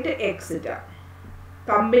corporate exit.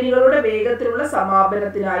 കമ്പനികളുടെ വേഗത്തിലുള്ള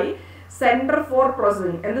സമാപനത്തിനായി centre for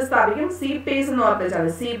processing എന്ത് സ്ഥാപിക്കും? CPACE എന്ന് ഓർമ്മിച്ചാൽ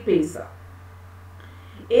CPACE.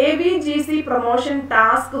 AVGC promotion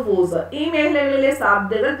task force ഈ മേഖലകളിലെ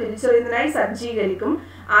സാധ്യതകൾ തിരിച്ചറിയുന്നതിനായി സജ്ജീകരിക്കും.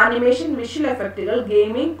 Animation, visual എഫക്റ്റുകൾ,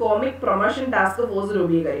 gaming, comic promotion task force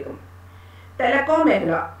രൂപീകരിക്കും. ടെലികോം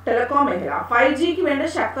മേഖല 5Gക്ക് വേണ്ട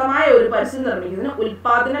ശക്തമായ ഒരു പരിസ്ഥിതി നിർമ്മിക്കുന്നതിന്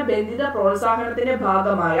ഉൽപാദന ബന്ധിത പ്രോത്സാഹനത്തിന്റെ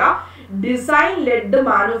ഭാഗമായ ഡിസൈൻ ലെഡ്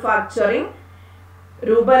മാനുഫാക്ചറിംഗ്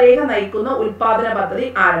രൂപരേഖ നയിക്കുന്ന ഉൽപാദന പദ്ധതി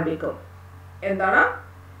ആരംഭിക്കും. എന്താണ്?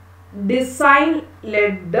 ഡിസൈൻ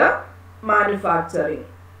ലെഡ് മാനുഫാക്ചറിംഗ്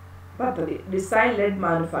പദ്ധതി. Design lead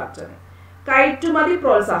manufacturing. കയറ്റുമതി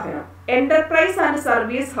പ്രോത്സാഹനം. എന്റർപ്രൈസ് ആൻഡ്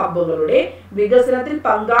സർവീസ് ഹബ്ബുകളുടെ വികസനത്തിൽ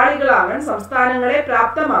പങ്കാളികളാകാൻ സംസ്ഥാനങ്ങളെ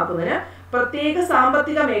പ്രാപ്തമാക്കുന്നതിന് പ്രത്യേക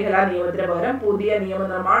സാമ്പത്തിക മേഖലാ നിയമത്തിന് പകരം പുതിയ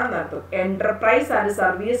നിയമനിർമ്മാണം നടത്തും. എന്റർപ്രൈസ് ആൻഡ്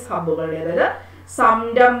സർവീസ് ഹബ്ബുകളുടെ, അതായത്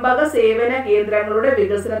സംരംഭക സേവന കേന്ദ്രങ്ങളുടെ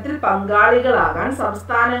വികസനത്തിൽ പങ്കാളികളാകാൻ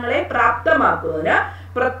സംസ്ഥാനങ്ങളെ പ്രാപ്തമാക്കുന്നതിന്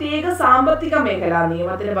പ്രത്യേക സാമ്പത്തിക മേഖലാ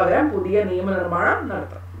നിയമത്തിന് പകരം പുതിയ നിയമനിർമ്മാണം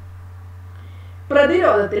നടത്തണം.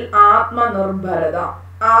 പ്രതിരോധത്തിൽ ആത്മനിർഭരത.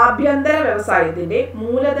 ആഭ്യന്തര വ്യവസായത്തിന്റെ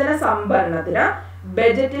മൂലധന സംഭരണത്തിന്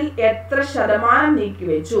ബജറ്റിൽ എത്ര ശതമാനം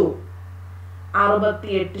നീക്കിവെച്ചു?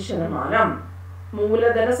 68%.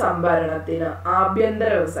 മൂലധന സംഭരണത്തിന്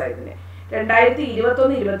ആഭ്യന്തര വ്യവസായത്തിന്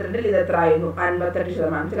 2021-22 ഇത് എത്ര ആയിരുന്നു?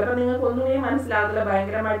 58%. ചിലപ്പോൾ നിങ്ങൾക്ക് ഒന്നുമേ മനസ്സിലാകില്ല,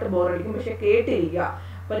 ഭയങ്കരമായിട്ട് ബോറടിക്കും. പക്ഷെ കേട്ടിരിക്കുക.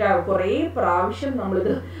 അപ്പൊ കുറേ പ്രാവശ്യം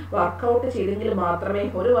നമ്മളിത് വർക്കൗട്ട് ചെയ്തെങ്കിൽ മാത്രമേ,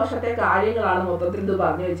 ഒരു വർഷത്തെ കാര്യങ്ങളാണ് മൊത്തത്തിൽ ഇത്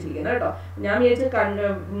പറഞ്ഞു വെച്ചിരിക്കുന്നത് കേട്ടോ. ഞാൻ വിചാരിച്ച്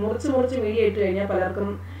മുറിച്ച് വീഡിയോ ഇട്ട് കഴിഞ്ഞാൽ പലർക്കും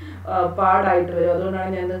പാടായിട്ട് വരും.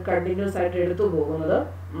 അതുകൊണ്ടാണ് ഞാൻ കണ്ടിന്യൂസ് ആയിട്ട് എടുത്തു പോകുന്നത്.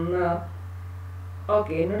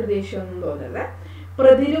 ഓക്കെ, എന്നോട് ദേഷ്യമൊന്നും തോന്നല്ലേ.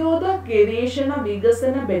 പ്രതിരോധ ഗവേഷണ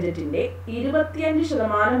വികസന ബജറ്റിന്റെ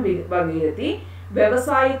 25% വകയിരുത്തി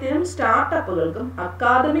വ്യവസായത്തിനും സ്റ്റാർട്ടപ്പുകൾക്കും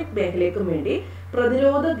അക്കാദമിക് മേഖലയ്ക്കും വേണ്ടി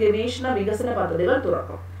പ്രതിരോധ ഗവേഷണ വികസന പദ്ധതികൾ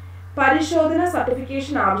തുറക്കും. പരിശോധന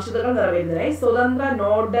സർട്ടിഫിക്കേഷൻ ആവശ്യകതകൾ നിറവേറ്റുന്നതിനായി സ്വതന്ത്ര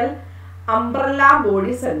നോഡൽ അംബ്രല്ല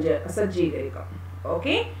ബോഡി സജ്ജീകരിക്കും.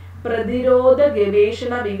 ഓക്കെ, പ്രതിരോധ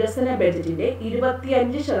ഗവേഷണ വികസന ബജറ്റിന്റെ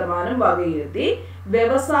 25% വകയിരുത്തി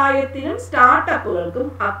വ്യവസായത്തിനും സ്റ്റാർട്ടപ്പുകൾക്കും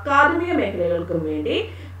അക്കാദമിക മേഖലകൾക്കും വേണ്ടി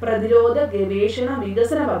പ്രതിരോധ ഗവേഷണ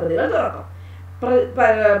വികസന പദ്ധതികൾ തുറക്കും.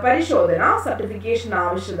 പരിശോധന സർട്ടിഫിക്കേഷൻ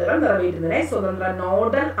ആവശ്യകതകൾ നിറവേറ്റുന്നതിനായി സ്വതന്ത്ര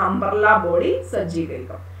നോഡൽ അംബ്രല്ല ബോഡി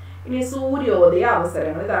സജ്ജീകരിക്കും. ഇനി സൂര്യോദയ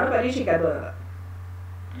അവസരങ്ങൾ, ഇതാണ് പരീക്ഷയ്ക്കകത്ത് വന്നത്.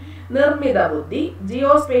 നിർമ്മിത ബുദ്ധി,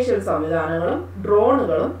 ജിയോസ്പേഷ്യൽ സംവിധാനങ്ങളും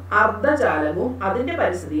ഡ്രോണുകളും അർദ്ധചാലകവും അതിന്റെ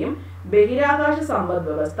പരിസ്ഥിതിയും, ബഹിരാകാശ സമ്പദ്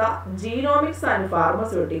വ്യവസ്ഥ, ജീനോമിക്സ് ആൻഡ്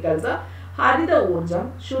ഫാർമസ്യൂട്ടിക്കൽസ്, ഹരിത ഊർജം,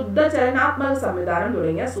 ശുദ്ധ ചലനാത്മക സംവിധാനം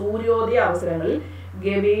തുടങ്ങിയ സൂര്യോദയ അവസരങ്ങളിൽ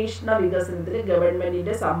ഗവേഷണ വികസനത്തിന്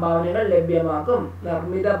ഗവൺമെന്റിന്റെ സംഭാവനകൾ ലഭ്യമാക്കും.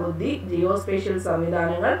 നിർമ്മിത ബുദ്ധി, ജിയോസ്പേഷ്യൽ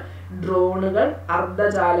സംവിധാനങ്ങൾ, ഡ്രോണുകൾ,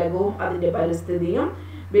 അർദ്ധചാലകവും അതിന്റെ പരിസ്ഥിതിയും,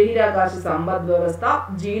 ബഹിരാകാശ സമ്പദ് വ്യവസ്ഥ,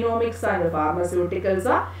 ജീനോമിക്സ് ആൻഡ്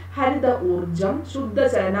ഫാർമസ്യൂട്ടിക്കൽസ്, ഹരിത ഊർജം, ശുദ്ധ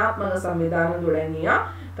ചലനാത്മക സംവിധാനം തുടങ്ങിയ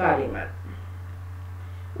കാര്യങ്ങൾ.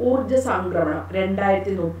 ഊർജ സംക്രമണം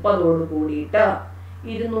 2030 കൂടിയിട്ട്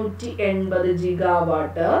 280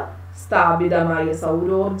 ജിഗാവാട്ട് സ്ഥാപിതമായ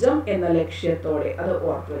സൗരോർജം എന്ന ലക്ഷ്യത്തോടെ, അത്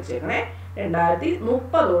ഓർത്തു വെച്ചേക്കണേ.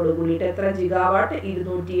 2030 കൂടിയിട്ട് എത്ര ജിഗാവാട്ട്?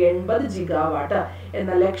 280 ജിഗാവാട്ട്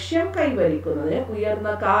എന്ന ലക്ഷ്യം കൈവരിക്കുന്നതിന് ഉയർന്ന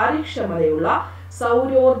കാര്യക്ഷമതയുള്ള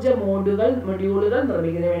സൗരോർജ മൊഡ്യൂളുകൾ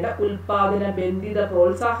നിർമ്മിക്കുന്നതിന് വേണ്ട ഉൽപാദന ബന്ധിത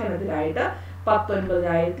പ്രോത്സാഹനത്തിനായിട്ട്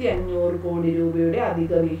 19,500 കോടി രൂപയുടെ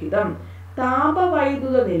അധിക വിഹിതം.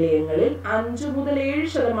 താപവൈദ്യുത നിലയങ്ങളിൽ 5 മുതൽ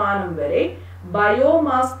 7% വരെ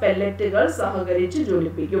ബയോമാസ് പെല്ലറ്റുകൾ സഹകരിച്ച്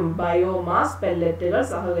ജ്വലിപ്പിക്കും. ബയോമാസ് പെല്ലറ്റുകൾ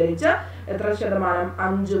സഹകരിച്ച് എത്ര ശതമാനം?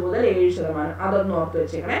 5 മുതൽ 7%. അതൊന്നും ഓർത്ത്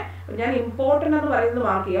വെച്ചേക്കണേ. ഞാൻ ഇമ്പോർട്ടൻ്റ് എന്ന് പറയുന്നത്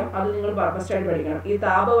മാർക്ക് ചെയ്യാം, അത് നിങ്ങൾ ഫസ്റ്റായിട്ട് പഠിക്കണം. ഈ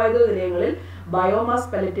താപവൈദ്യുത നിലയങ്ങളിൽ ബയോമാസ്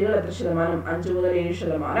പെല്ലറ്റുകൾ എത്ര ശതമാനം? 5 മുതൽ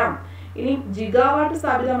 7%. ഇനി ജിഗാവാട്ട്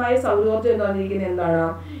സ്ഥാപിതമായ സൗരോർജ്ജം എന്ന് പറഞ്ഞിരിക്കുന്നത് എന്താണ്?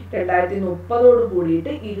 2030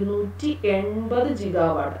 കൂടിയിട്ട് 280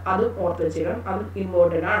 ജിഗാവാട്ട്. അതും ഓർത്ത് വെച്ചേക്കണം, അതും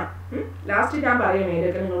ഇമ്പോർട്ടൻ്റ് ആണ്. ലാസ്റ്റ് ഞാൻ പറയാം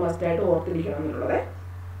ഏതൊക്കെ നിങ്ങൾ മസ്റ്റായിട്ട് ഓർത്തിരിക്കണം എന്നുള്ളത്.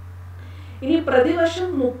 ഇനി പ്രതിവർഷം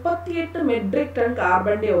 38 metric ton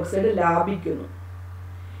carbon dye oxide ലാഭിക്കുന്നു.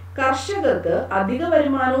 കർഷകർക്ക് അധിക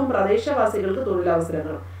വരുമാനവും പ്രദേശവാസികൾക്ക്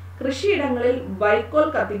തൊഴിലവസരങ്ങളും. കൃഷിയിടങ്ങളിൽ വൈക്കോൽ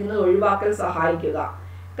കത്തിക്കുന്നത് ഒഴിവാക്കൽ സഹായിക്കുക.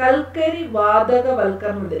 കൽക്കരി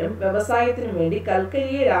വാതകവൽക്കരണത്തിനും വ്യവസായത്തിനും വേണ്ടി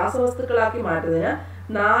കൽക്കരിയെ രാസവസ്തുക്കളാക്കി മാറ്റുന്നതിന്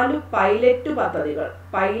 4 പൈലറ്റ്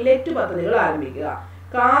പദ്ധതികൾ ആരംഭിക്കുക.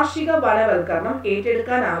 കാർഷിക വനവൽക്കരണം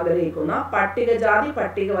ഏറ്റെടുക്കാൻ ആഗ്രഹിക്കുന്ന പട്ടികജാതി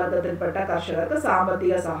പട്ടികവർഗത്തിൽപ്പെട്ട കർഷകർക്ക്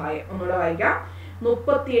സാമ്പത്തിക സഹായം. ഒന്നുകൂടെ വായിക്കാം.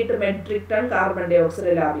 38 metric ton carbon dye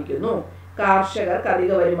oxide ലാഭിക്കുന്നു. കർഷകർക്ക്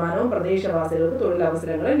അധിക വരുമാനവും പ്രദേശവാസികൾക്ക്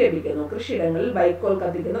തൊഴിലവസരങ്ങളും ലഭിക്കുന്നു. കൃഷിയിടങ്ങളിൽ വൈക്കോൽ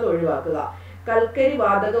കത്തിക്കുന്നത് ഒഴിവാക്കുക. കൽക്കരി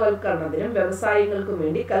വാതകവൽക്കരണത്തിനും വ്യവസായങ്ങൾക്കും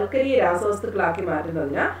വേണ്ടി കൽക്കരിയെ രാസവസ്തുക്കളാക്കി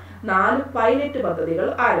മാറ്റുന്നതിന് 4 പൈലറ്റ് പദ്ധതികൾ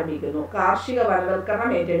ആരംഭിക്കുന്നു. കാർഷിക വനവൽക്കരണം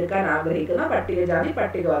ഏറ്റെടുക്കാൻ ആഗ്രഹിക്കുന്ന പട്ടികജാതി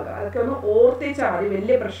പട്ടികവർഗം. അതൊക്കെ ഒന്ന് ഓർത്തിച്ചാൽ മതി,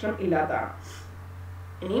 വലിയ പ്രശ്നം ഇല്ലാത്തതാണ്.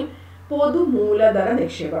 ഇനി പൊതുമൂലധന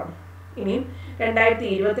നിക്ഷേപം. ഇനി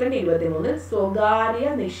 2022-23 സ്വകാര്യ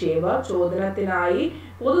നിക്ഷേപ ചോദനത്തിനായി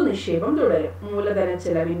പൊതുനിക്ഷേപം തുടരും. മൂലധന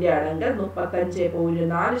ചെലവിന്റെ അടങ്കൽ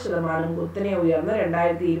 35.4% കുത്തനെ ഉയർന്ന്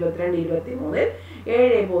 2022-23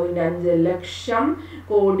 7.5 ലക്ഷം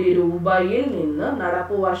കോടി രൂപയിൽ നിന്ന്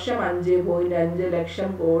നടപ്പു വർഷം 5.5 ലക്ഷം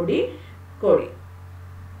കോടി.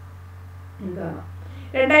 എന്താണ്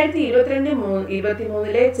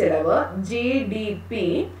 2022-23 ചെലവ് GDP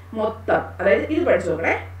മൊത്തം, അതായത് ഇത് പഠിച്ചു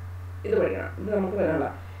നോക്കണേ, ഇത് പഠിക്കണം, ഇത് നമുക്ക് പറയാനുള്ള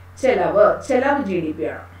ചെലവ് GDP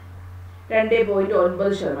ആണ്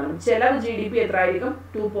 2.9%. ചെലവ് GDP എത്ര ആയിരിക്കും?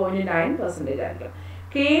 2.9% ആയിരിക്കും.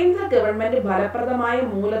 കേന്ദ്ര ഗവൺമെന്റ് ഫലപ്രദമായ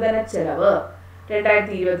മൂലധന ചെലവ്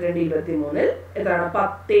 2022-23 എത്രയാണ്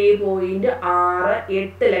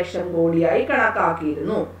 10.68 ലക്ഷം കോടിയായി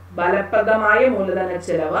കണക്കാക്കിയിരുന്നു. ഫലപ്രദമായ മൂലധന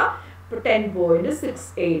ചെലവ്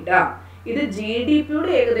 10.68 ഇത്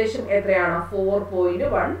GDP-യുടെ ഏകദേശം എത്രയാണ്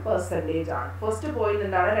 4.1% ആണ്. ഫസ്റ്റ് പോയിന്റ്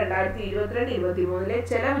എന്താണ് 2022-23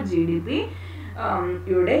 ചെലവ് GDP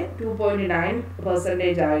യുടെ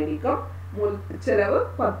 2.9% ആയിരിക്കും. ചെലവ്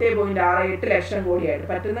 10.68 ലക്ഷം കോടിയായിട്ട്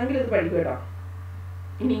പറ്റുന്നെങ്കിൽ ഇത് പഠിക്കും കേട്ടോ.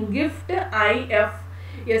 ഇനി ഗിഫ്റ്റ്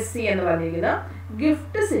IFSC എന്ന് പറഞ്ഞിരിക്കുന്ന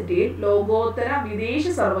ഗിഫ്റ്റ് സിറ്റിയിൽ ലോകോത്തര വിദേശ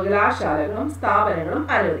സർവകലാശാലകളും സ്ഥാപനങ്ങളും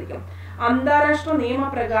അനുവദിക്കും. അന്താരാഷ്ട്ര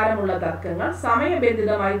നിയമപ്രകാരമുള്ള തർക്കങ്ങൾ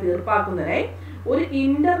സമയബന്ധിതമായി തീർപ്പാക്കുന്നതിനായി ഒരു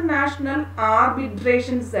ഇന്റർനാഷണൽ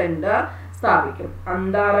ആർബിട്രേഷൻ സെന്റർ സ്ഥാപിക്കും.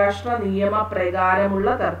 അന്താരാഷ്ട്ര നിയമപ്രകാരമുള്ള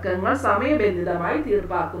തർക്കങ്ങൾ സമയബന്ധിതമായി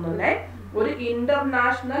തീർപ്പാക്കുന്നതിനായി ഒരു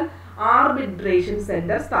ഇന്റർനാഷണൽ ആർബിട്രേഷൻ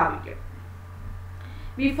സെന്റർ സ്ഥാപിക്കും.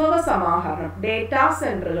 വിഭവ സമാഹരണം ഡേറ്റാ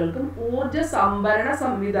സെന്ററുകൾക്കും ഊർജ സംഭരണ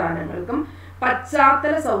സംവിധാനങ്ങൾക്കും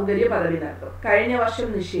പശ്ചാത്തല സൗകര്യ പദവി നൽകും. കഴിഞ്ഞ വർഷം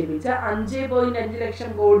നിക്ഷേപിച്ച 5.5 ലക്ഷം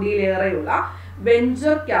കോടിയിലേറെയുള്ള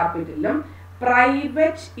വെഞ്ചർ ക്യാപിറ്റലും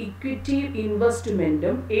പ്രൈവറ്റ് ഇക്വിറ്റി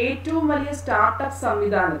ഇൻവെസ്റ്റ്മെന്റും ഏറ്റവും വലിയ സ്റ്റാർട്ടപ്പ്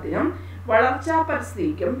സംവിധാനത്തിനും വളർച്ചാ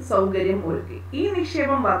പരിസ്ഥിതിക്കും സൗകര്യം ഒരുക്കി. ഈ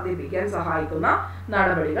നിക്ഷേപം വർദ്ധിപ്പിക്കാൻ സഹായിക്കുന്ന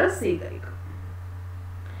നടപടികൾ സ്വീകരിക്കും.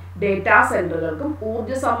 ഡേറ്റാ സെന്ററുകൾക്കും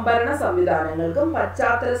ഊർജ സംഭരണ സംവിധാനങ്ങൾക്കും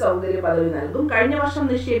പശ്ചാത്തല സൗകര്യ പദവി നൽകും. കഴിഞ്ഞ വർഷം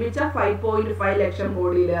നിക്ഷേപിച്ച 5.5 ലക്ഷം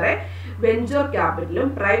കോടിയിലേറെ വെഞ്ചർ ക്യാപിറ്റലും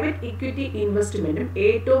പ്രൈവറ്റ് ഇക്വിറ്റി ഇൻവെസ്റ്റ്മെന്റും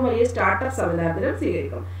ഏറ്റവും വലിയ സ്റ്റാർട്ടപ്പ് സംവിധാനത്തിനും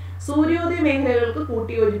സ്വീകരിക്കും. സൂര്യോദയ മേഖലകൾക്ക്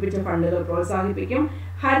കൂട്ടിയോജിപ്പിച്ച ഫണ്ടുകൾ പ്രോത്സാഹിപ്പിക്കും.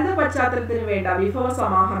 ഹരിത പശ്ചാത്തലത്തിന് വേണ്ട വിഭവ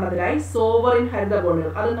സമാഹരണത്തിനായി സോവറിൻ ഹരിത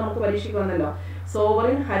ബോണ്ടുകൾ, അത് നമുക്ക് പരീക്ഷയ്ക്ക് വന്നല്ലോ,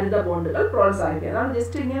 സോവറിൻ ഹരിത ബോണ്ടുകൾ പ്രോത്സാഹിപ്പിക്കും. അതാണ്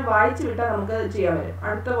ജസ്റ്റ് ഇങ്ങനെ വായിച്ചു വിട്ടാൽ നമുക്ക് ചെയ്യാൻ പറ്റും.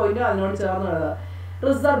 അടുത്ത പോയിന്റ് അതിനോട് ചേർന്നുള്ളത്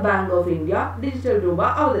reserve bank of India digital രൂപ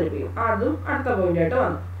അവതരിപ്പിക്കും. അതും അടുത്ത പോയിന്റ് ആയിട്ട്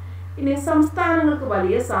വന്നു. ഇനി സംസ്ഥാനങ്ങൾക്ക്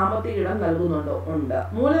വലിയ സാമ്പത്തിക ഇടം നൽകുന്നുണ്ടോ? ഉണ്ട്.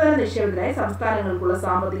 മൂലധന നിക്ഷേപത്തിനായി സംസ്ഥാനങ്ങൾക്കുള്ള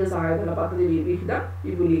സാമ്പത്തിക സഹായത്തിനുള്ള പദ്ധതി വിഹിതം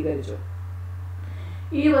വിപുലീകരിച്ചു.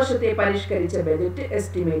 ഈ വർഷത്തെ പരിഷ്കരിച്ച ബജറ്റ്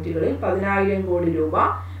എസ്റ്റിമേറ്റുകളിൽ 10,000 കോടി രൂപ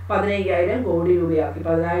 15,000 കോടി രൂപയാക്കി.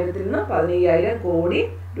 10,000 നിന്ന് 15,000 കോടി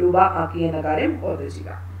രൂപ ആക്കി എന്ന കാര്യം ഓർമ്മിക്കുക.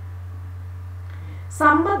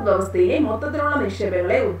 സമ്പദ് വ്യവസ്ഥയിലെ മൊത്തത്തിലുള്ള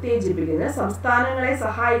നിക്ഷേപങ്ങളെ ഉത്തേജിപ്പിക്കുന്ന സംസ്ഥാനങ്ങളെ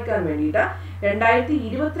സഹായിക്കാൻ വേണ്ടിയിട്ട്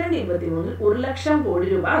 2022-23 1 ലക്ഷം കോടി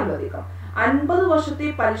രൂപ അനുവദിക്കും. 50 വർഷത്തെ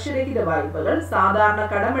പലിശരഹിത വായ്പകൾ സാധാരണ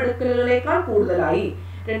കടമെടുക്കലുകളേക്കാൾ കൂടുതലായി.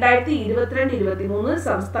 2022-23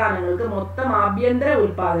 സംസ്ഥാനങ്ങൾക്ക് മൊത്തം ആഭ്യന്തര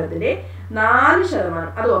ഉൽപാദനത്തിന്റെ 4%,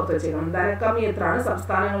 അത് ഓർത്ത് വെച്ചേക്കണം. ധനക്കമ്മി എത്രയാണ്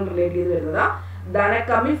സംസ്ഥാനങ്ങൾ റിലേറ്റ് ചെയ്ത് വരുന്നത്?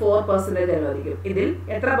 ധനക്കമ്മി 4% അനുവദിക്കും. ഇതിൽ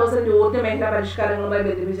എത്ര പെർസെന്റ് ഊർജ്ജ മേഖലാ പരിഷ്കാരങ്ങളുമായി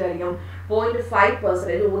ബന്ധിപ്പിച്ചായിരിക്കും?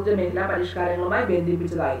 0.5% ഊർജ്ജ മേഖലാ പരിഷ്കാരങ്ങളുമായി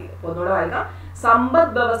ബന്ധിപ്പിച്ചതായിരിക്കും. ഒന്നുകൂടെ വായിക്കാം.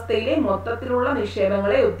 സമ്പദ് വ്യവസ്ഥയിലെ മൊത്തത്തിലുള്ള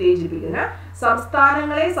നിക്ഷേപങ്ങളെ ഉത്തേജിപ്പിക്കുന്ന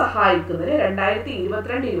സംസ്ഥാനങ്ങളെ സഹായിക്കുന്നതിന്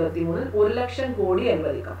 2022-23 1 ലക്ഷം കോടി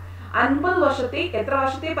അനുവദിക്കും. 50 വർഷത്തെ എത്ര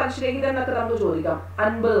വർഷത്തെ പലിശരഹിതം എന്നൊക്കെ നമുക്ക് ചോദിക്കാം.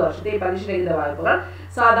 50 വർഷത്തെ പലിശരഹിത വായ്പകൾ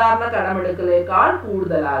സാധാരണ കടമെടുക്കലേക്കാൾ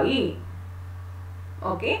കൂടുതലായി.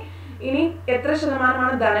 ഓക്കെ, ഇനി എത്ര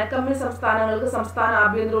ശതമാനമാണ് ധനക്കമ്മി സംസ്ഥാനങ്ങൾക്ക്? സംസ്ഥാന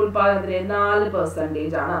ആഭ്യന്തര ഉൽപാദനത്തിന്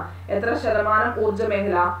 4% ആണ്. എത്ര ശതമാനം ഊർജ്ജ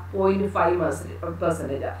മേഖല?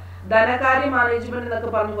 0.5%. ധനകാര്യ മാനേജ്മെന്റ് എന്നൊക്കെ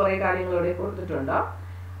പറഞ്ഞ് കുറെ കാര്യങ്ങൾ ഇവിടെ കൊടുത്തിട്ടുണ്ട്.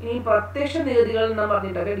 ഇനി പ്രത്യക്ഷ നികുതികൾ എന്ന്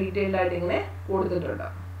പറഞ്ഞിട്ടൊക്കെ ഡീറ്റെയിൽഡ് ആയിട്ട് ഇങ്ങനെ കൊടുത്തിട്ടുണ്ട്.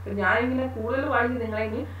 അപ്പൊ ഞാനിങ്ങനെ കൂടുതൽ വായിച്ച് നിങ്ങളെ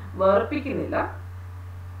ഇനി വേർപ്പിക്കുന്നില്ല.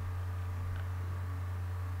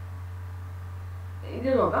 ഇത്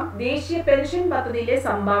നോക്കാം. ദേശീയ പെൻഷൻ പദ്ധതിയിലെ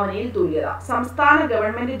സംഭാവനയിൽ തുല്യത. സംസ്ഥാന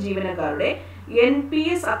ഗവൺമെന്റ് ജീവനക്കാരുടെ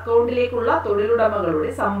NPS അക്കൗണ്ടിലേക്കുള്ള തൊഴിലുടമകളുടെ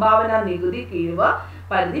സംഭാവന നികുതി കിഴിവ്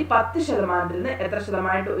പരിധി 10% നിന്ന് എത്ര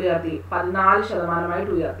ശതമാനമായിട്ട് ഉയർത്തി? 14%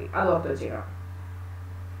 ഉയർത്തി. അത് ഓർത്ത് വെച്ചേക്കണം.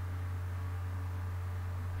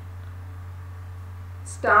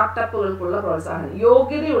 സ്റ്റാർട്ടപ്പുകൾക്കുള്ള പ്രോത്സാഹനം.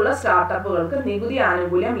 യോഗ്യതയുള്ള സ്റ്റാർട്ടപ്പുകൾക്ക് നികുതി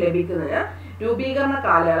ആനുകൂല്യം ലഭിക്കുന്നതിന് രൂപീകരണ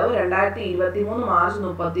കാലയളവ് 2023 മാർച്ച്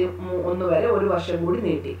 31 വരെ 1 വർഷം കൂടി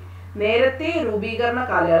നീട്ടി. നേരത്തെ രൂപീകരണ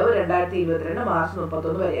കാലയളവ് 2022 മാർച്ച്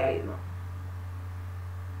 31 വരെയായിരുന്നു.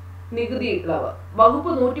 നികുതി ഇളവ്.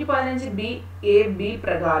 വകുപ്പ് 115B(a)(b)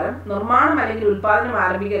 പ്രകാരം നിർമ്മാണം അല്ലെങ്കിൽ ഉൽപാദനം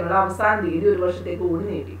ആരംഭിക്കാനുള്ള അവസാന തീയതി 1 വർഷത്തേക്ക് കൂടി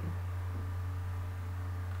നീട്ടി.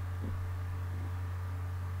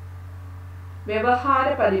 വ്യവഹാര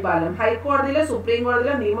പരിപാലനം. ഹൈക്കോടതിയിലെ സുപ്രീം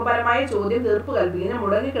കോടതിയിലെ നിയമപരമായ ചോദ്യം തീർപ്പ് കൽപ്പിക്കുന്ന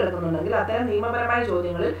മുടങ്ങിക്കിടക്കുന്നുണ്ടെങ്കിൽ അത്തരം നിയമപരമായ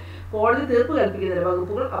ചോദ്യങ്ങളിൽ കോടതി തീർപ്പ് കൽപ്പിക്കുന്നതിന്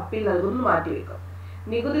വകുപ്പുകൾ അപ്പീൽ നൽകുന്നത് മാറ്റിവെക്കും.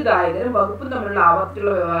 നികുതിദായകരും വകുപ്പും തമ്മിലുള്ള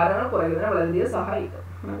ആവർത്തിയുള്ള വ്യവഹാരങ്ങൾ കുറയുന്നതിന് വളരെയധികം സഹായിക്കും.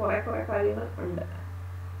 അങ്ങനെ കുറെ കാര്യങ്ങൾ ഉണ്ട്.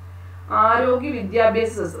 ആരോഗ്യ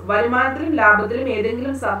വിദ്യാഭ്യാസ സെസ്. വരുമാനത്തിലും ലാഭത്തിലും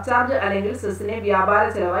ഏതെങ്കിലും സർചാർജ് അല്ലെങ്കിൽ സെസ്സിനെ വ്യാപാര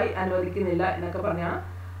ചെലവായി അനുവദിക്കുന്നില്ല എന്നൊക്കെ പറഞ്ഞാണ്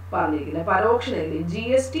പറഞ്ഞിരിക്കുന്നത്. പരോക്ഷ നികുതി.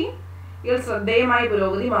 GST, ഇതിൽ ശ്രദ്ധേയമായ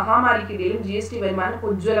പുരോഗതി മഹാമാരിക്കിടയിലും GST വരുമാനം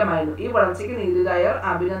ഉജ്ജ്വലമായിരുന്നു. ഈ വളർച്ചയ്ക്ക് നികുതി ദായകർ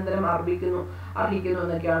അഭിനന്ദനം അർഹിക്കുന്നു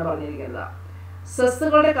എന്നൊക്കെയാണ് പറഞ്ഞിരിക്കുന്നത്.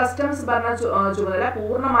 സെസ്സുകളുടെ കസ്റ്റംസ് ഭരണ ചുമതല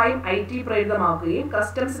പൂർണ്ണമായും IT പ്രേരിതമാക്കുകയും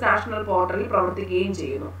കസ്റ്റംസ് നാഷണൽ പോർട്ടലിൽ പ്രവർത്തിക്കുകയും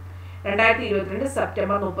ചെയ്യുന്നു. 2022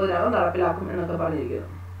 സെപ്റ്റംബർ 30 നടപ്പിലാക്കും എന്നൊക്കെ പറഞ്ഞിരിക്കുന്നു.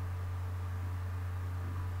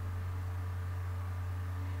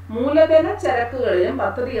 മൂലധന ചരക്കുകളിലും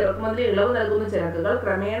പദ്ധതി ഇറക്കുമതി ഇളവ് നൽകുന്ന ചരക്കുകൾ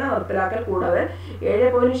ക്രമേണ നിർത്തലാക്കൽ കൂടാതെ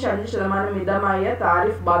 7.5% മിതമായ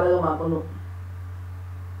താരിഫ് ബാധകമാക്കുന്നു.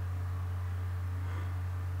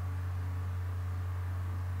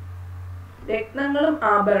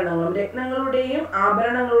 രത്നങ്ങളുടെയും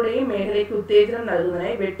ആഭരണങ്ങളുടെയും മേഖലയ്ക്ക് ഉത്തേജനം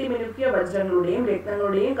നൽകുന്നതിനായി വെട്ടിമിനുക്കിയ വജ്രങ്ങളുടെയും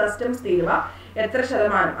രത്നങ്ങളുടെയും കസ്റ്റംസ് തീരുവ എത്ര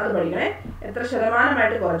ശതമാനം, അത് പഠിക്കണേ, എത്ര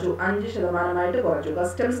ശതമാനമായിട്ട് കുറച്ചു? 5% കുറച്ചു.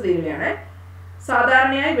 കസ്റ്റംസ് തീരുവയാണ്.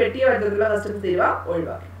 സാധാരണയായി വെട്ടിയ വജ്രത്തിലുള്ള കസ്റ്റംസ് തീരുവ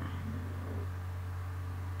ഒഴിവാക്കി.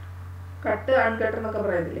 കട്ട് അൺകട്ട് എന്നൊക്കെ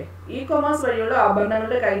പറയത്തില്ലേ. E-commerce വഴിയുള്ള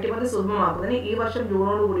ആഭരണങ്ങളുടെ കയറ്റുമതി സുഗമമാക്കുന്നതിന് ഈ വർഷം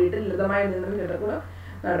ജൂണോട് കൂടിയിട്ട് ലളിതമായ നിയന്ത്രണ ചട്ടക്കൂട്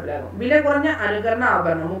നടപ്പിലാക്കും. വില കുറഞ്ഞ അനുകരണ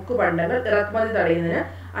ആഭരണം മുക്കുപണ്ടങ്ങൾ ഇറക്കുമതി തടയുന്നതിന്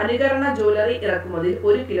അനുകരണ ജ്വല്ലറി ഇറക്കുമതിയിൽ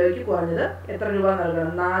 1 കിലോയ്ക്ക് കുറഞ്ഞത് എത്ര രൂപ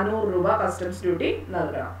നൽകണം? 400 രൂപ കസ്റ്റംസ് ഡ്യൂട്ടി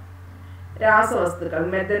നൽകണം. രാസവസ്തുക്കൾ,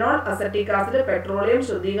 methanol, acetic acid, petroleum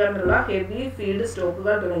ശുദ്ധീകരണത്തിനുള്ള heavy field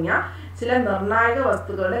സ്റ്റോക്കുകൾ തുടങ്ങിയ ചില നിർണായക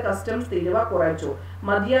വസ്തുക്കളുടെ കസ്റ്റംസ് തീരുവ കുറച്ചു.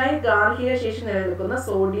 മതിയായ ഗാർഹിക ശേഷി നിലനിൽക്കുന്ന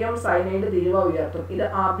സോഡിയം സയനൈഡ് തീരുവ ഉയർത്തും. ഇത്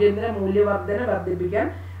ആഭ്യന്തര മൂല്യവർധന വർദ്ധിപ്പിക്കാൻ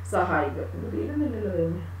സഹായിക്കും.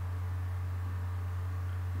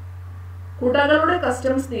 കുടകളുടെ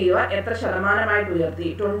കസ്റ്റംസ് തീരുവ എത്ര ശതമാനമായിട്ട് ഉയർത്തി?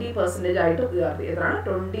 20% ആയിട്ട് ഉയർത്തി. എത്രയാണ്?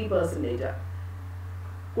 20%.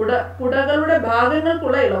 കുടകളുടെ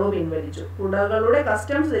ഭാഗങ്ങൾക്കുള്ള ഇളവ് പിൻവലിച്ചു. കുടകളുടെ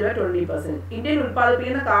കസ്റ്റംസ് തീരുവ 20%. ഇന്ത്യയിൽ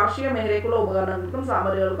ഉൽപ്പാദിപ്പിക്കുന്ന കാർഷിക മേഖലയ്ക്കുള്ള ഉപകരണങ്ങൾക്കും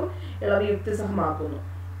സാമഗ്രികൾക്കും ഇളവ് യുക്തിസഹമാക്കുന്നു.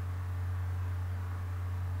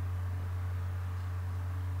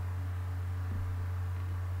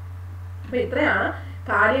 അപ്പൊ ഇത്രയാണ്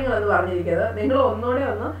കാര്യങ്ങൾ എന്ന് പറഞ്ഞിരിക്കുന്നത്. നിങ്ങൾ ഒന്നുകൂടെ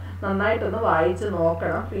നന്നായിട്ടൊന്ന് വായിച്ച്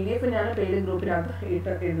നോക്കണം. PDF ഞാൻ പെയ്ഡ് ഗ്രൂപ്പിനകത്ത്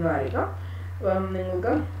ഇടുന്നതായിരിക്കും. അപ്പം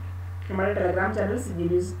നിങ്ങൾക്ക് നമ്മുടെ ടെലഗ്രാം ചാനൽ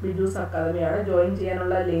ബിജൂസ് അക്കാദമിയാണ്. ജോയിൻ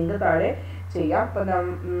ചെയ്യാനുള്ള ലിങ്ക് താഴെ ചെയ്യാം. അപ്പം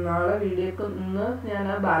നാളെ വീഡിയോക്ക് ഇന്ന് ഞാൻ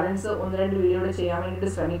ബാലൻസ് 1-2 വീഡിയോ ചെയ്യാൻ വേണ്ടിയിട്ട്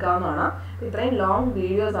ശ്രമിക്കാവുന്നതാണ്. ഇത്രയും ലോങ്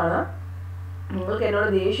വീഡിയോസാണ്. നിങ്ങൾക്ക് എന്നോട്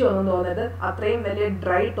ദേഷ്യമൊന്നും തോന്നരുത്. അത്രയും വലിയ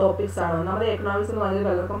ഡ്രൈ ടോപ്പിക്സ് ആണ്. ഒന്നാമത് എക്കണോമിക്സ് എന്ന് പറഞ്ഞാൽ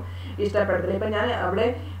പലർക്കും ഇഷ്ടപ്പെടത്തില്ല. ഇപ്പം ഞാൻ അവിടെ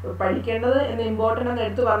പഠിക്കേണ്ടത് എന്ന് ഇമ്പോർട്ടൻ്റ് എന്ന്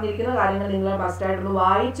എടുത്ത് പറഞ്ഞിരിക്കുന്ന കാര്യങ്ങൾ നിങ്ങൾ മസ്റ്റായിട്ടൊന്ന്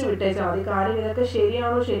വായിച്ച് വിട്ടേച്ചാൽ മതി. കാര്യം ഇതൊക്കെ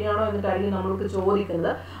ശരിയാണോ എന്നിട്ടായിരിക്കും നമ്മൾക്ക്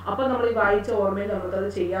ചോദിക്കുന്നത്. അപ്പം നമ്മൾ ഈ വായിച്ച ഓർമ്മയിൽ നമുക്കത്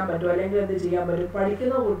ചെയ്യാൻ പറ്റും. അല്ലെങ്കിൽ എന്ത് ചെയ്യാൻ പറ്റും?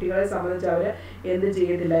 പഠിക്കുന്ന കുട്ടികളെ സംബന്ധിച്ച് അവർ എന്ത്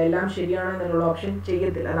ചെയ്യത്തില്ല, എല്ലാം ശരിയാണോ എന്നുള്ള ഓപ്ഷൻ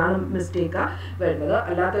ചെയ്യത്തില്ല. അതാണ് മിസ്റ്റേക്കാണ് വരുന്നത്.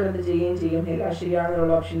 അല്ലാത്തവരെന്ത് ചെയ്യുകയും ചെയ്യും, എല്ലാം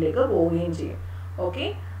ശരിയാണെന്നുള്ള ഓപ്ഷനിലേക്ക് പോവുകയും ചെയ്യും. ഓക്കെ,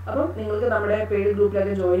 അപ്പം നിങ്ങൾക്ക് നമ്മുടെ പെയ്ഡ്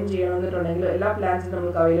ഗ്രൂപ്പിലൊക്കെ ജോയിൻ ചെയ്യണമെന്നിട്ടുണ്ടെങ്കിൽ എല്ലാ പ്ലാൻസും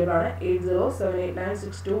നമുക്ക് അവൈലബിൾ ആണ്.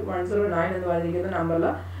 8078962109 എന്ന് പറഞ്ഞിരിക്കുന്ന നമ്പറിൽ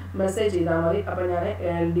മെസ്സേജ് ചെയ്താൽ മതി. അപ്പം ഞാൻ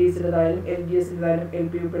LDSിൻ്റെതായാലും LGSിൻ്റെതായാലും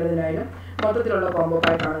LPUPയുടേതായാലും മൊത്തത്തിലുള്ള കോംബോ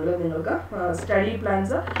പാക്കാണെങ്കിലും നിങ്ങൾക്ക് സ്റ്റഡി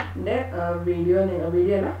പ്ലാൻസിൻ്റെ വീഡിയോ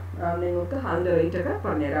നിങ്ങൾക്ക് അതിൻ്റെ റേറ്റൊക്കെ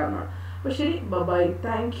പറഞ്ഞുതരാവുന്നതാണ്. അപ്പോൾ ശരി, ബൈ,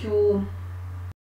 താങ്ക് യു.